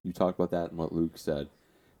you talk about that and what Luke said,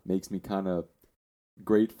 makes me kind of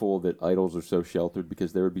grateful that idols are so sheltered,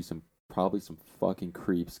 because there would be probably some fucking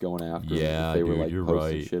creeps going after them Yeah, if they were dude, like you're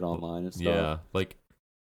posting right. shit online and stuff. Yeah, like,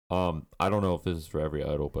 I don't know if this is for every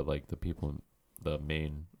idol, but like the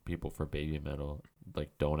main people for baby metal,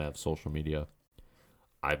 like don't have social media.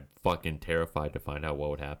 I'm fucking terrified to find out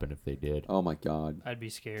what would happen if they did. Oh my god. I'd be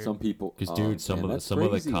scared. Some people, Because dude, some of the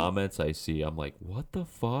crazy. comments I see, I'm like, what the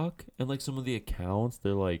fuck? And like some of the accounts,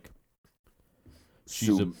 they're like,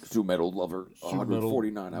 Sue Metal lover,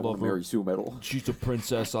 149. I want to marry Sue Metal. She's a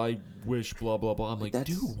princess. I wish. Blah blah blah. I'm like,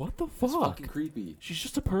 dude, what the fuck? That's fucking creepy. She's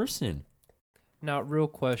just a person. Now, real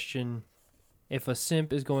question: if a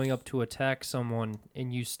simp is going up to attack someone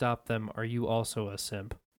and you stop them, are you also a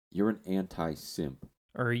simp? You're an anti-simp.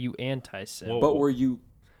 Or are you anti-simp? Whoa.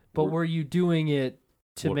 But were you doing it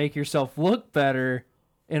to What? make yourself look better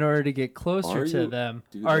in order to get closer to them?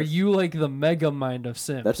 Dude, are you like the mega mind of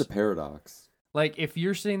simps? That's a paradox. Like if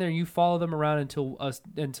you're sitting there and you follow them around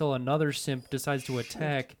until another simp decides to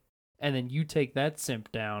attack, and then you take that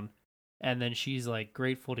simp down, and then she's like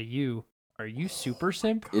grateful to you. Are you super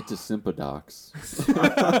simp? It's a sympadox.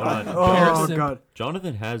 Oh Simp. god.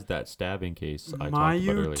 Jonathan has that stabbing case I talked about Mayu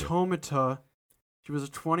earlier. Tomita. She was a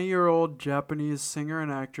 20-year-old Japanese singer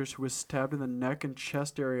and actress who was stabbed in the neck and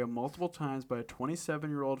chest area multiple times by a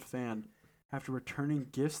 27-year-old fan after returning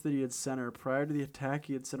gifts that he had sent her. Prior to the attack,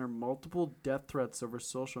 he had sent her multiple death threats over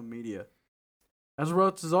social media. As a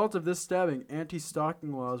result of this stabbing,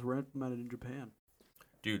 anti-stalking laws were implemented in Japan.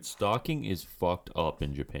 Dude, stalking is fucked up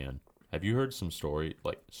in Japan. Have you heard some story?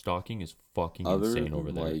 Like, stalking is fucking insane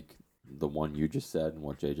over there. Like the one you just said and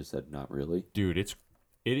what Jay just said, not really. Dude, it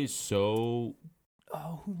is so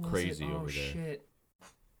Oh, who was crazy it? Oh, over there. shit.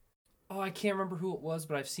 Oh, I can't remember who it was,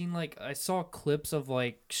 but I saw clips of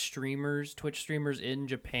like Twitch streamers in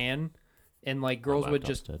Japan, and like girls would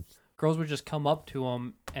just come up to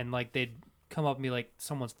them and like they'd come up and be like,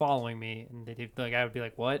 "Someone's following me," and I would be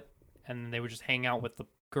like, "What?" And then they would just hang out with the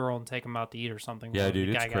girl and take them out to eat or something. Yeah, while dude,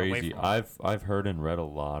 the it's guy got away crazy. from 'em. I've heard and read a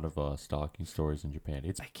lot of stalking stories in Japan.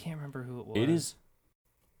 I can't remember who it was.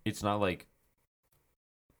 It's not like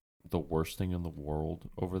the worst thing in the world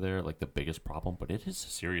over there, like the biggest problem, but it is a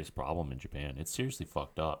serious problem in Japan. It's seriously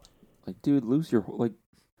fucked up. Like, dude, lose your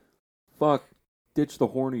fuck, ditch the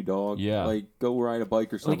horny dog. Yeah. Like, go ride a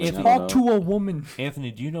bike or something. if I you don't Talk know. to a woman.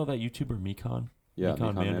 Anthony, do you know that YouTuber Mikon? Yeah, Mikon Mikon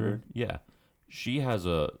Mandarin? Mandarin. Yeah. She has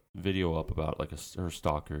a video up about like her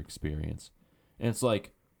stalker experience. And it's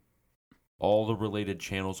like all the related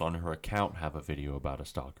channels on her account have a video about a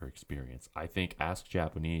stalker experience. I think Ask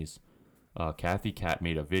Japanese, Kathy Cat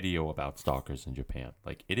made a video about stalkers in Japan.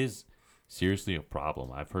 Like, it is seriously a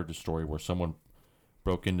problem. I've heard the story where someone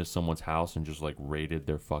broke into someone's house and just like raided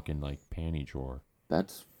their fucking like panty drawer.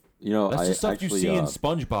 That's That's the stuff actually, you see in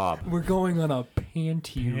SpongeBob. We're going on a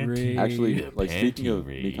panty raid. Actually, like Panty speaking of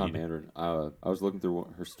raid. Mikon Mandarin, I was looking through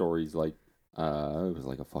her stories like it was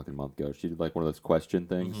like a fucking month ago. She did like one of those question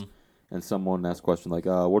things, and someone asked a question like,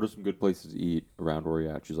 "What are some good places to eat around where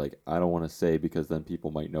you're at?" She's like, "I don't want to say because then people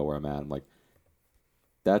might know where I'm at." I'm like,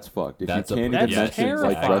 that's fucked. If That's you a- can't that's even mention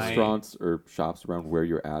like terrifying. restaurants or shops around where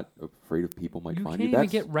you're at, afraid of people might You find can't you. even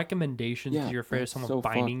That's get recommendations because you're afraid of that's someone so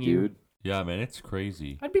finding fucked, you. dude. Yeah, man, it's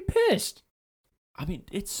crazy. I'd be pissed. I mean,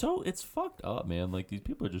 it's fucked up, man. Like, these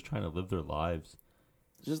people are just trying to live their lives.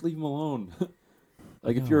 Just leave them alone.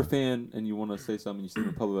 Like, if you're a fan and you want to say something, you see them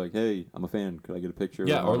in public, like, "Hey, I'm a fan. Could I get a picture?"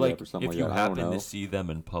 Yeah, or like, or something if like you that. I don't happen know. to see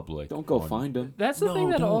them in public. Don't go on- find them. That's the thing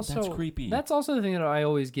that don't. also That's creepy. That's also the thing that I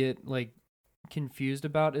always get like confused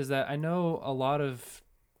about is that I know a lot of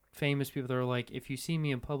famous people that are like, if you see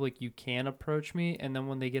me in public, you can approach me, and then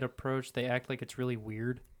when they get approached, they act like it's really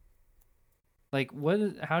weird. Like,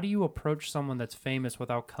 how do you approach someone that's famous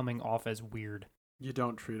without coming off as weird? You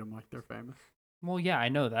don't treat them like they're famous. Well, yeah, I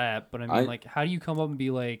know that, but I mean, like, how do you come up and be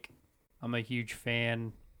like, I'm a huge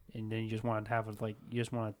fan, and then you just want to you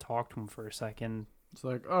just want to talk to them for a second? It's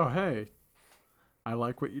like, oh, hey, I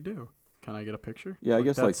like what you do. Can I get a picture? Yeah, I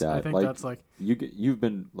guess like that's- that. I think Like, that's like, you've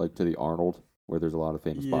been like to the Arnold where there's a lot of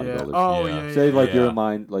famous yeah. bodybuilders. Oh, Yeah. yeah. Say yeah, like yeah. you're in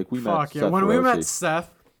line. Like we met. Fuck yeah. Seth When we met Feroce.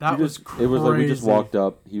 Seth, that We was just- crazy. It was like we just walked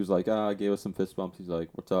up. He was like, gave us some fist bumps. He's like,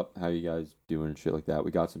 "What's up? How you guys doing?" and shit like that.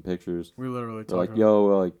 We got some pictures. We literally They're talked like, about "Yo,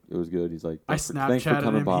 like it was good." He's like, I Thanks for Snapchatted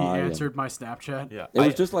coming him. by." He and answered my Snapchat. Yeah. It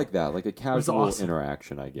was just like that, like a casual awesome.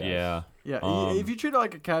 interaction, I guess. Yeah. Yeah, if you treat it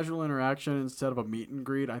like a casual interaction instead of a meet and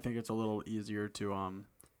greet, I think it's a little easier to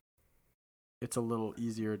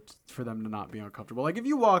for them to not be uncomfortable. Like if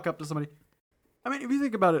you walk up to somebody, I mean, if you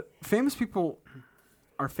think about it, famous people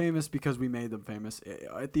are famous because we made them famous.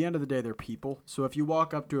 At the end of the day, they're people. So if you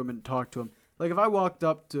walk up to them and talk to them, like if I walked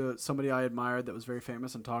up to somebody I admired that was very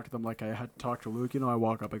famous and talked to them like I had talked to Luke, I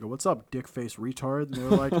walk up, I go, "What's up, dick face retard?" And they're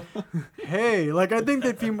like, "Hey," like I think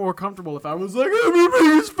they'd feel more comfortable if I was like, "I'm your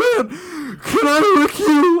biggest fan. Can I lick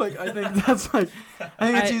you?" Like I think that's like, I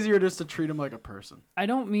think it's easier just to treat them like a person. I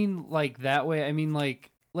don't mean like that way. I mean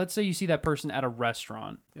like let's say you see that person at a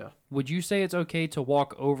restaurant. Yeah. Would you say it's okay to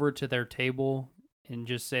walk over to their table and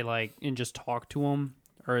just say and just talk to them,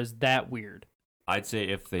 or is that weird? I'd say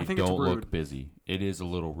if they think it's don't look rude. busy, it is a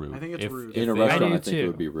little rude. I think it's rude. In a they- restaurant, do I think too. it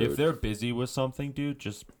would be rude. If they're busy with something, dude,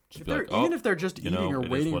 just be like, Even if they're just you eating know, or it is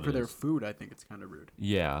waiting what for it their is. food, I think it's kind of rude.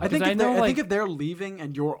 Yeah. I think I if know, I think if they're leaving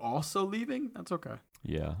and you're also leaving, that's okay.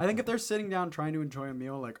 Yeah. I think if they're sitting down trying to enjoy a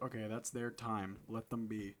meal, like, okay, that's their time. Let them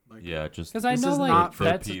be. Like, Yeah, just Because I This know is like not for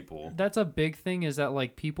that's people. that's a big thing is that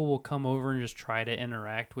like people will come over and just try to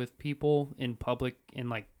interact with people in public in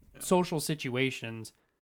like social situations.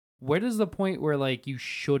 Where does the point where like you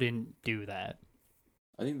shouldn't do that?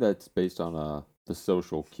 I think that's based on the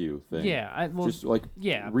social cue thing. Yeah, Just like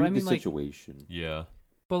yeah, read but I mean the like, situation. Yeah.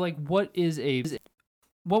 but like, what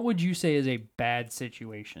would you say is a bad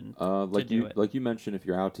situation? Like do it. like you mentioned, if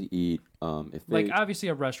you're out to eat, if they Like obviously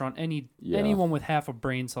a restaurant, anyone with half a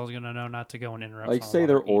brain cell is gonna know not to go and interrupt. like someone say while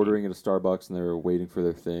they're eating. ordering at a Starbucks and they're waiting for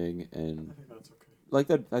their thing, and I think that's okay. like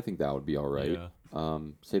that, I think that would be all right. Yeah.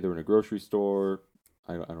 Say they're in a grocery store.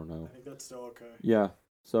 I don't know. I think that's still okay. Yeah.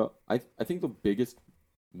 So I think the biggest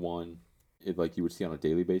one, like you would see on a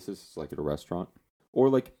daily basis, is like at a restaurant, or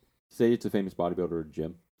like say it's a famous bodybuilder at a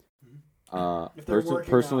gym. If they're working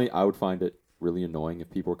Personally, I would find it really annoying if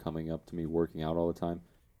people were coming up to me working out all the time,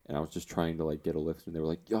 and I was just trying to like get a lift, and they were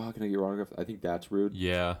like, "Yo, can I get your autograph?" I think that's rude.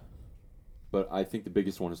 Yeah. But I think the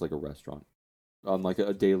biggest one is like a restaurant, on like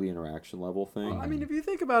a daily interaction level thing. Well, I mean, if you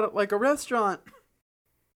think about it, like a restaurant,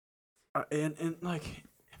 and like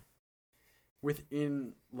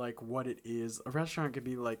within like what it is, a restaurant could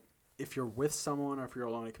be like if you're with someone or if you're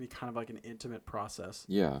alone, it could be kind of like an intimate process.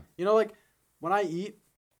 Yeah. You know, like when I eat,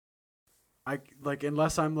 I like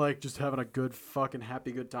unless I'm like just having a good fucking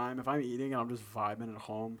happy good time. If I'm eating and I'm just vibing at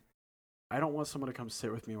home, I don't want someone to come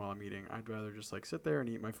sit with me while I'm eating. I'd rather just like sit there and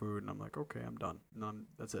eat my food, and I'm like, okay, I'm done.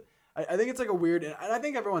 That's it. I think it's like a weird, and I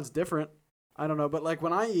think everyone's different. I don't know, but like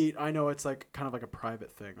when I eat, I know it's like kind of like a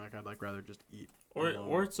private thing. Like I'd like rather just eat. alone.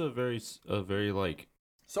 Or it's a very like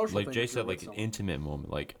Social like thing Jay if you're said, with like an someone. intimate moment.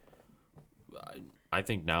 Like I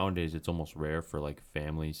think nowadays it's almost rare for like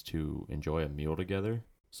families to enjoy a meal together.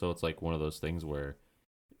 So it's like one of those things where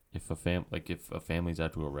if a family's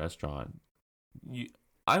out to a restaurant,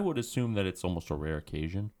 I would assume that it's almost a rare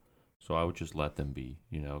occasion. So I would just let them be,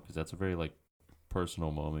 because that's a very like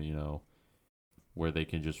personal moment, where they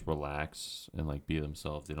can just relax and like be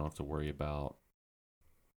themselves. They don't have to worry about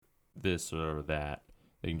this or that.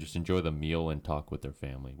 They can just enjoy the meal and talk with their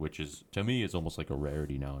family, which is, to me, is almost like a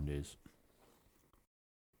rarity nowadays.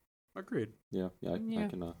 Agreed. Yeah. I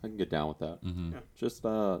can get down with that. Mm-hmm. Yeah. Just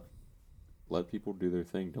let people do their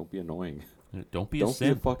thing. Don't be annoying. Don't be a Don't be a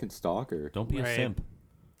simp. fucking stalker. Don't be a Right. simp.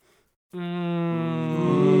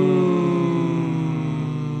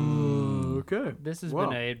 Okay. This has Wow.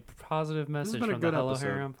 been a positive This has message been a from good the Hello episode.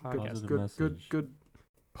 Harem podcast. Good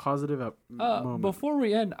positive moment. Before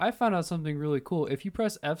we end, I found out something really cool. If you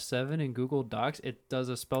press F7 in Google Docs, it does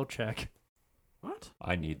a spell check. What?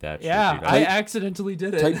 I need that Yeah, shit, dude. I accidentally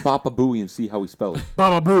did it. Type Baba Booey and see how he spells it.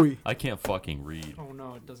 Baba Booey. I can't fucking read. Oh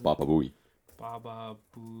no, it doesn't. Baba Booey. Baba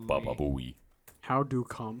Booey. Baba Booey. How do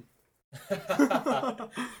come?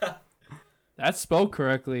 That's spelled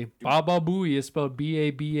correctly. Baba Booey is spelled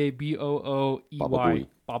Bababooi. Baba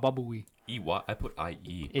Baba Booey. E-Y? I put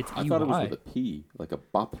I-E. It's I thought it was EY. with a P, like a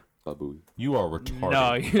bop babooey. You are retarded.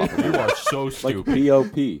 No, You are so Like stupid.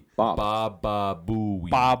 P-O-P. Bop. Baba Booey.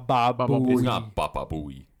 Baba Booey. It's not Baba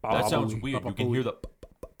Booey. Baba That sounds Booey. weird. Baba You can hear the...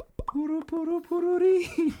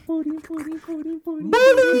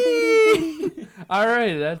 All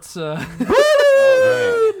right, that's Alright.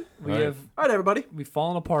 we Alright. have All right, everybody. we've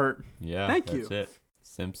fallen apart. Yeah, Thank that's you. it.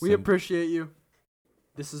 Simp, We simp. appreciate you.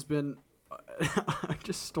 This has been. I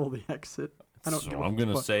just stole the exit. I don't. So give a I'm going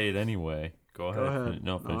to fuck. say it anyway. Go ahead. ahead.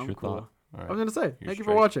 No, No, finish I'm your cool. thought. All I was right. gonna say, You're thank you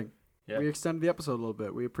for straight. watching. Yeah. We extended the episode a little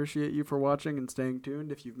bit. We appreciate you for watching and staying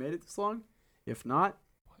tuned if you've made it this long. If not,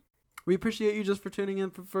 we appreciate you just for tuning in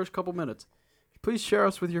for the first couple minutes. Please share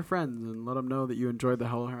us with your friends and let them know that you enjoyed the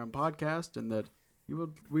Hello Harem podcast and that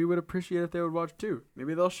we would appreciate if they would watch too.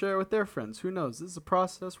 Maybe they'll share it with their friends. Who knows? This is a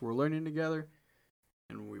process. We're learning together,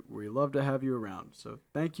 and we love to have you around. So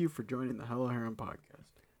thank you for joining the Hello Harem podcast.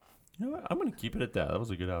 You know what? I'm going to keep it at that. That was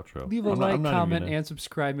a good outro. Leave a I'm not- like, I'm not even comment, gonna- and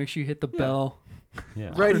subscribe. Make sure you hit the Yeah. bell.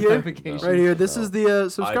 Yeah. Right For here, notifications. right here. This is the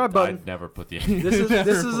subscribe button. I'd never put the... This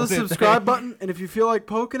is a subscribe button, and if you feel like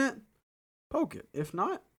poking it, poke it. If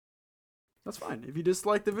not, that's fine. If you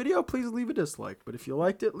dislike the video, please leave a dislike. But if you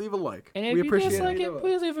liked it, leave a like. And if we you appreciate dislike it. it,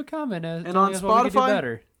 please leave a comment. And telling on us what we could do Spotify,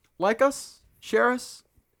 better. Like us, share us,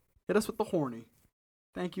 hit us with the horny.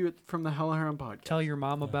 Thank you from the Hello Harem podcast. Tell your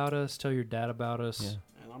mom about us. Tell your dad about us.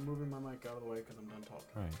 Yeah. And I'm moving my mic out of the way because I'm done talking.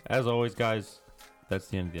 All right. As always, guys, that's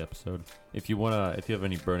the end of the episode. If you have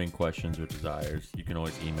any burning questions or desires, you can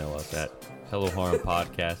always email us at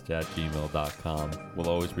helloharempodcast@gmail.com. We'll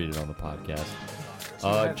always read it on the podcast.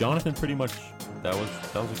 Jonathan, pretty much that was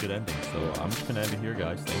a good ending. So I'm just gonna end it here,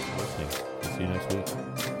 guys. Thanks for listening. We'll see you next week.